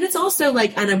 And it's also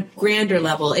like on a grander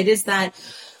level, it is that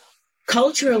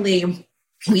culturally,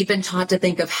 we've been taught to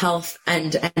think of health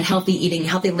and healthy eating,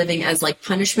 healthy living as like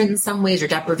punishment in some ways or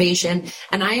deprivation.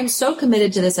 And I am so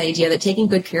committed to this idea that taking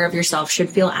good care of yourself should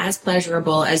feel as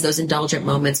pleasurable as those indulgent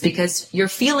moments, because you're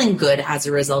feeling good as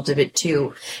a result of it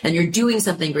too. And you're doing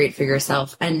something great for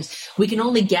yourself. And we can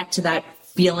only get to that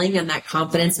feeling and that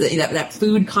confidence, that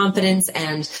food confidence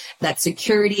and that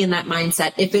security and that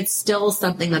mindset, if it's still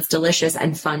something that's delicious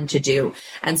and fun to do.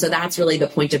 And so that's really the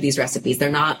point of these recipes.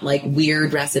 They're not like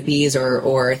weird recipes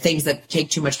or things that take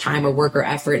too much time or work or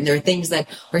effort. And they're things that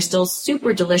are still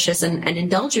super delicious and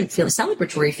indulgent feeling,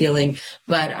 celebratory feeling,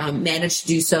 but manage to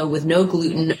do so with no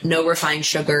gluten, no refined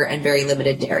sugar, and very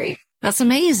limited dairy. That's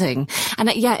amazing. And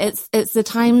yeah, it's the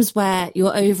times where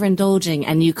you're overindulging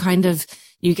and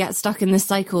you get stuck in this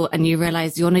cycle and you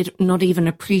realize you're not even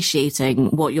appreciating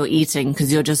what you're eating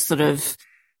because you're just sort of,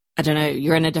 I don't know,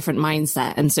 you're in a different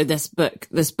mindset. And so this book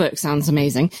sounds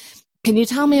amazing. Can you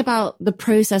tell me about the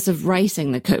process of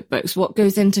writing the cookbooks? What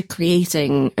goes into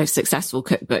creating a successful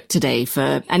cookbook today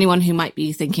for anyone who might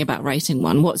be thinking about writing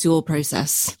one? What's your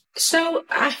process? So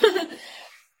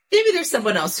maybe there's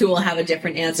someone else who will have a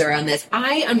different answer on this.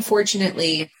 I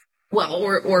unfortunately...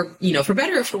 or, you know, for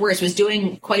better or for worse, was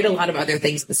doing quite a lot of other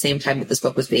things at the same time that this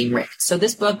book was being written. So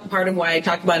this book, part of why I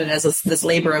talk about it as this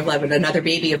labor of love and another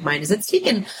baby of mine, is it's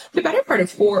taken the better part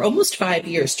of almost 5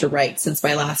 years to write since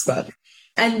my last book.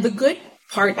 And the good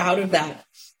part out of that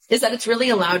is that it's really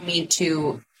allowed me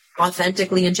to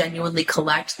authentically and genuinely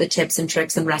collect the tips and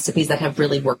tricks and recipes that have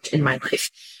really worked in my life.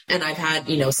 And I've had,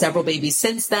 you know, several babies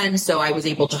since then. So I was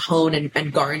able to hone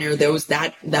and garner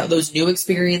those new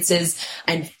experiences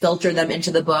and filter them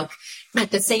into the book.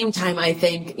 At the same time, I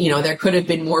think, you know, there could have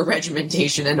been more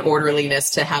regimentation and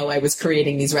orderliness to how I was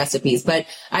creating these recipes. But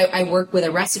I work with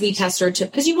a recipe tester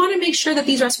because you want to make sure that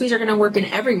these recipes are going to work in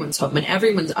everyone's home and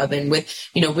everyone's oven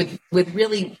with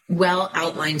really well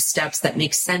outlined steps that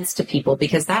make sense to people,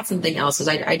 because that's something else is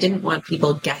I didn't want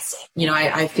people guessing. You know,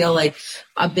 I feel like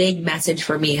a big message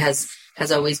for me has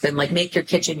always been like, make your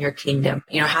kitchen your kingdom,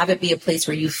 you know, have it be a place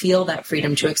where you feel that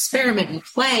freedom to experiment and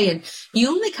play. And you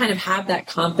only kind of have that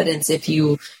confidence if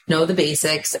you know the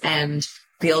basics and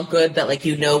feel good that like,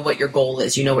 you know what your goal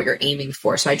is, you know what you're aiming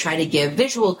for. So I try to give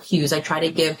visual cues. I try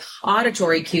to give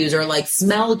auditory cues or like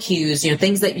smell cues, you know,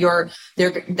 things that you're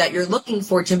looking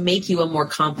for to make you a more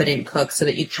confident cook so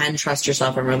that you can trust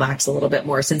yourself and relax a little bit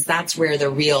more, since that's where the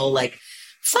real like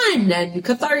fun and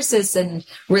catharsis and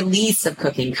release of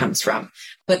cooking comes from.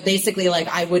 But basically, like,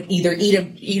 I would either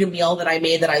eat a meal that I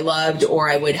made that I loved, or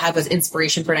I would have an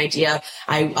inspiration for an idea.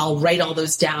 I'll write all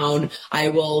those down. I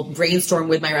will brainstorm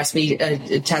with my recipe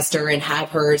tester and have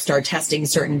her start testing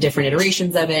certain different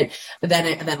iterations of it. But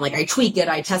then like I tweak it,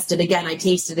 I test it again, I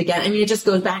taste it again. I mean, it just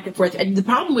goes back and forth. And the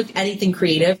problem with anything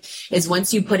creative is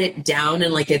once you put it down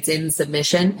and like it's in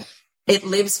submission, it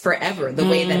lives forever the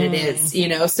way that it is, you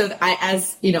know? So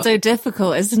so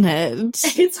difficult, isn't it?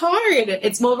 It's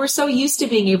hard. We're so used to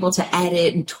being able to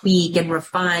edit and tweak and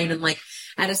refine. And like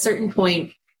at a certain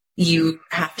point, you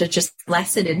have to just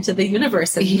bless it into the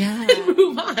universe and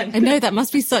move on. I know that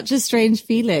must be such a strange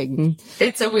feeling.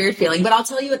 It's a weird feeling, but I'll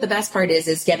tell you what the best part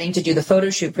is getting to do the photo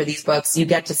shoot for these books. You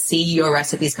get to see your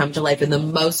recipes come to life in the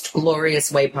most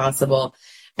glorious way possible.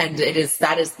 And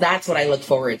that's what I look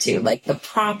forward to, like the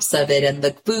props of it and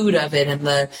the food of it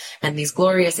and these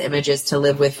glorious images to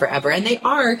live with forever. And they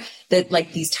are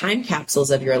like these time capsules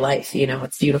of your life. You know,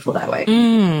 it's beautiful that way.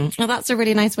 Well, that's a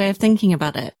really nice way of thinking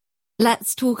about it.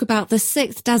 Let's talk about the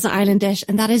 6th desert island dish,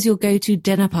 and that is your go-to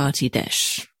dinner party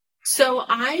dish. So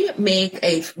I make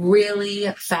a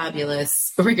really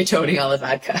fabulous rigatoni alla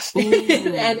vodka.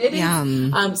 And it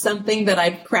is something that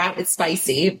I've crafted. It's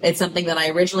spicy. It's something that I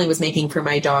originally was making for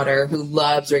my daughter who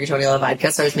loves rigatoni alla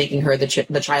vodka. So I was making her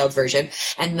the child version.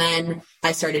 And then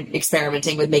I started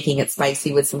experimenting with making it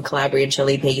spicy with some Calabrian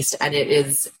chili paste. And it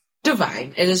is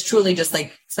divine. It is truly just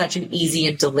like such an easy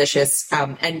and delicious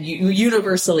and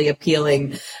universally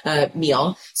appealing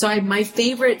meal. So my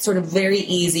favorite sort of very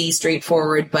easy,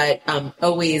 straightforward, but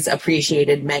always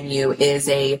appreciated menu is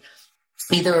either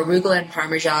arugula and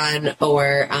Parmesan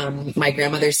or my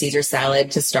grandmother's Caesar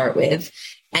salad to start with.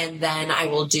 And then I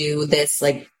will do this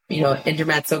like, you know,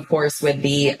 intermezzo course with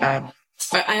the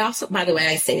I also, by the way,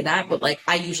 I say that, but like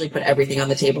I usually put everything on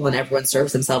the table and everyone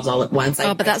serves themselves all at once.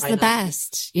 But that's the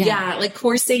best. Yeah. Like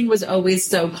coursing was always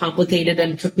so complicated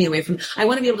and took me away from, I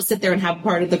want to be able to sit there and have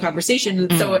part of the conversation.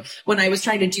 And so when I was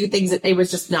trying to do things, it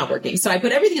was just not working. So I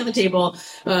put everything on the table,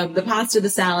 the pasta, the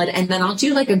salad, and then I'll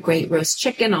do like a great roast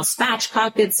chicken. I'll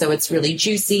spatchcock it so it's really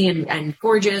juicy and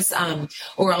gorgeous.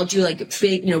 Or I'll do like a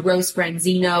big, roast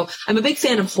branzino. I'm a big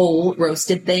fan of whole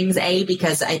roasted things,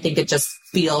 because I think it just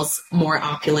feels more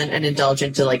opulent and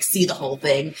indulgent to like see the whole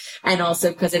thing. And also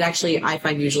because it actually, I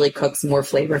find usually cooks more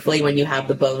flavorfully when you have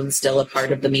the bones still a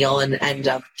part of the meal and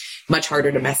much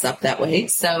harder to mess up that way.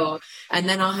 So, and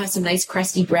then I'll have some nice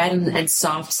crusty bread and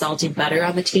soft, salty butter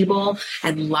on the table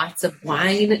and lots of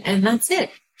wine. And that's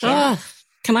it. Yeah.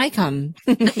 Can I come?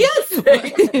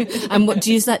 Yes. And what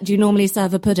do you normally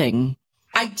serve a pudding?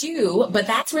 I do, but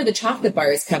that's where the chocolate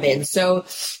bars come in. So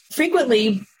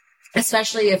frequently,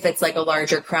 especially if it's like a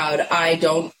larger crowd, I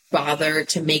don't bother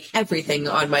to make everything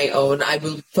on my own. I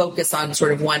will focus on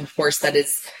sort of one course that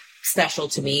is special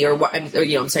to me,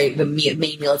 the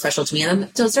main meal is special to me. And then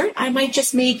dessert, I might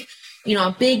just make,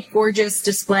 a big, gorgeous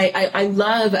display. I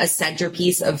love a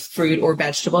centerpiece of fruit or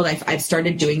vegetable. I've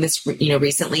started doing this,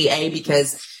 recently,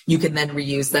 because you can then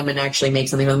reuse them and actually make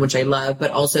something of them, which I love.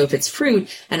 But also if it's fruit,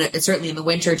 and certainly in the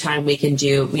winter time, we can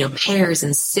do, pears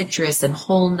and citrus and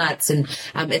whole nuts. And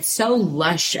it's so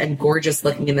lush and gorgeous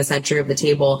looking in the center of the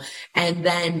table. And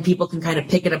then people can kind of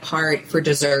pick it apart for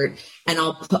dessert. And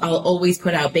I'll always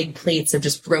put out big plates of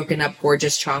just broken up,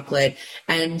 gorgeous chocolate.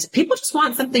 And people just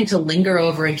want something to linger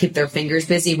over and keep their fingers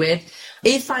busy with.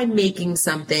 If I'm making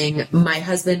something, my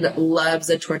husband loves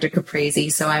a torta caprese,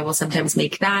 so I will sometimes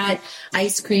make that,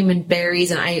 ice cream and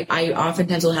berries, and I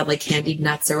oftentimes will have like candied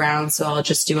nuts around, so I'll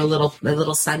just do a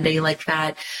little sundae like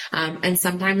that. And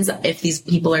sometimes if these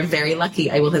people are very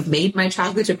lucky, I will have made my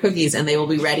chocolate chip cookies and they will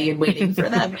be ready and waiting for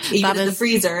them, even in the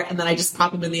freezer, and then I just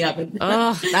pop them in the oven.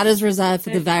 Oh, that is reserved for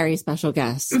the very special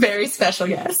guests. Very special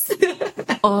guests.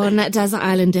 On Desert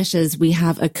Island Dishes, we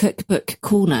have a cookbook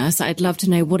corner. So I'd love to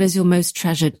know, what is your most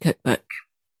treasured cookbook?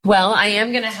 Well, I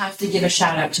am going to have to give a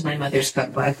shout out to my mother's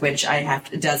cookbook, which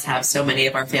does have so many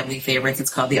of our family favorites.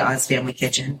 It's called the Oz Family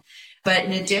Kitchen. But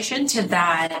in addition to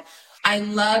that, I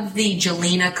love the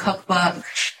Jelena cookbook.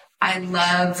 I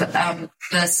love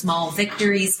the Small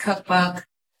Victories cookbook.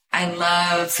 I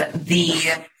love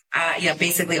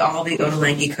basically all the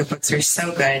Ottolenghi cookbooks are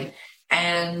so good.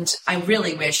 And I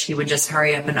really wish he would just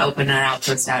hurry up and open an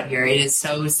outpost out here. It is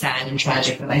so sad and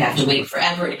tragic that I have to wait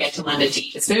forever to get to London to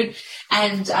eat his food.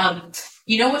 And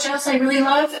you know what else I really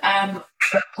love?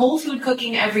 Whole food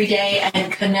cooking every day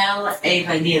and quenelle et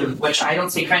vanille, which I don't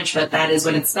speak French, but that is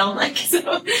what it spelled like.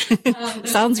 So,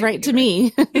 sounds right to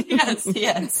me.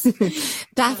 Yes.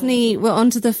 Daphne, we're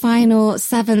on to the final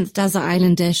 7th desert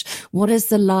island dish. What is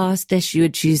the last dish you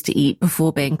would choose to eat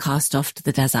before being cast off to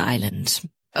the desert island?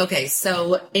 Okay,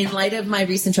 so in light of my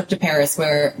recent trip to Paris,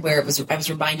 where I was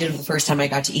reminded of the first time I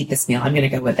got to eat this meal, I'm going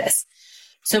to go with this.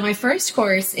 So my first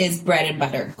course is bread and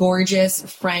butter. Gorgeous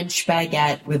French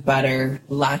baguette with butter,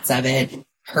 lots of it.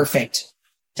 Perfect.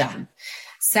 Done.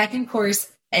 Second course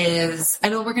is, we're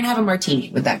going to have a martini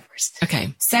with that first.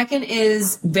 Okay. Second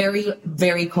is very,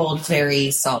 very cold, very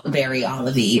salt, very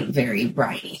olivey, very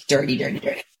briny, dirty.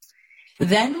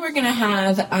 Then we're going to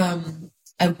have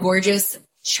a gorgeous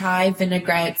chive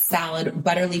vinaigrette salad,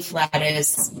 butter leaf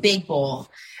lettuce, big bowl.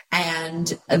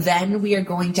 And then we are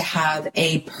going to have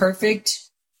a perfect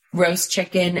roast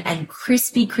chicken and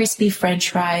crispy French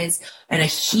fries and a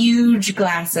huge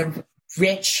glass of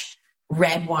rich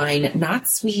red wine, not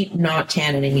sweet, not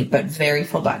tanniny, but very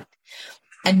full bodied.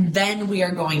 And then we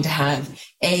are going to have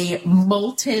a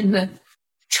molten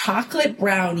chocolate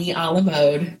brownie a la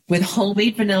mode with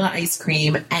homemade vanilla ice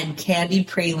cream and candied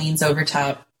pralines over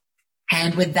top.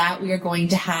 And with that, we are going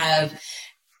to have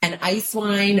an ice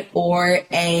wine or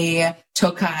a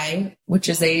Tokaj, which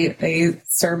is a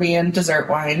Serbian dessert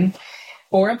wine,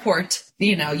 or a port.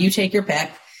 You take your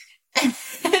pick. And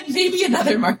maybe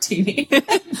another martini.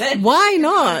 Why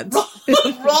not?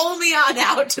 Roll me on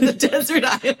out to the desert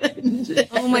island.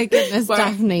 Oh my goodness,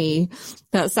 Daphne.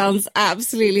 That sounds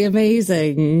absolutely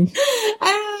amazing.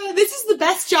 This is the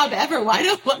best job ever.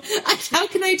 How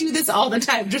can I do this all the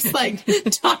time? Just like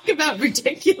talk about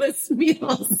ridiculous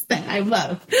meals that I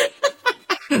love.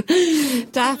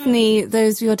 Daphne,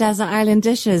 those were your desert island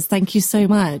dishes. Thank you so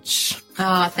much.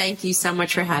 Oh, thank you so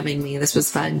much for having me. This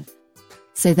was fun.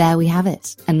 So there we have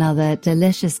it. Another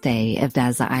delicious day of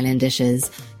Desert Island Dishes.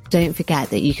 Don't forget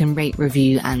that you can rate,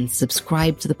 review and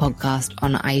subscribe to the podcast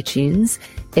on iTunes.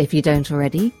 If you don't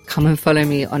already, come and follow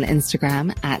me on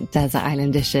Instagram at Desert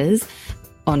Island Dishes.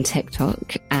 on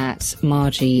TikTok at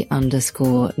Margie_Nomura.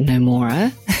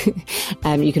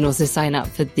 You can also sign up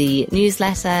for the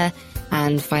newsletter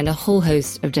and find a whole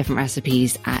host of different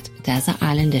recipes at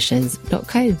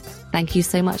desertislanddishes.co. Thank you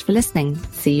so much for listening.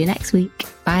 See you next week.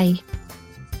 Bye.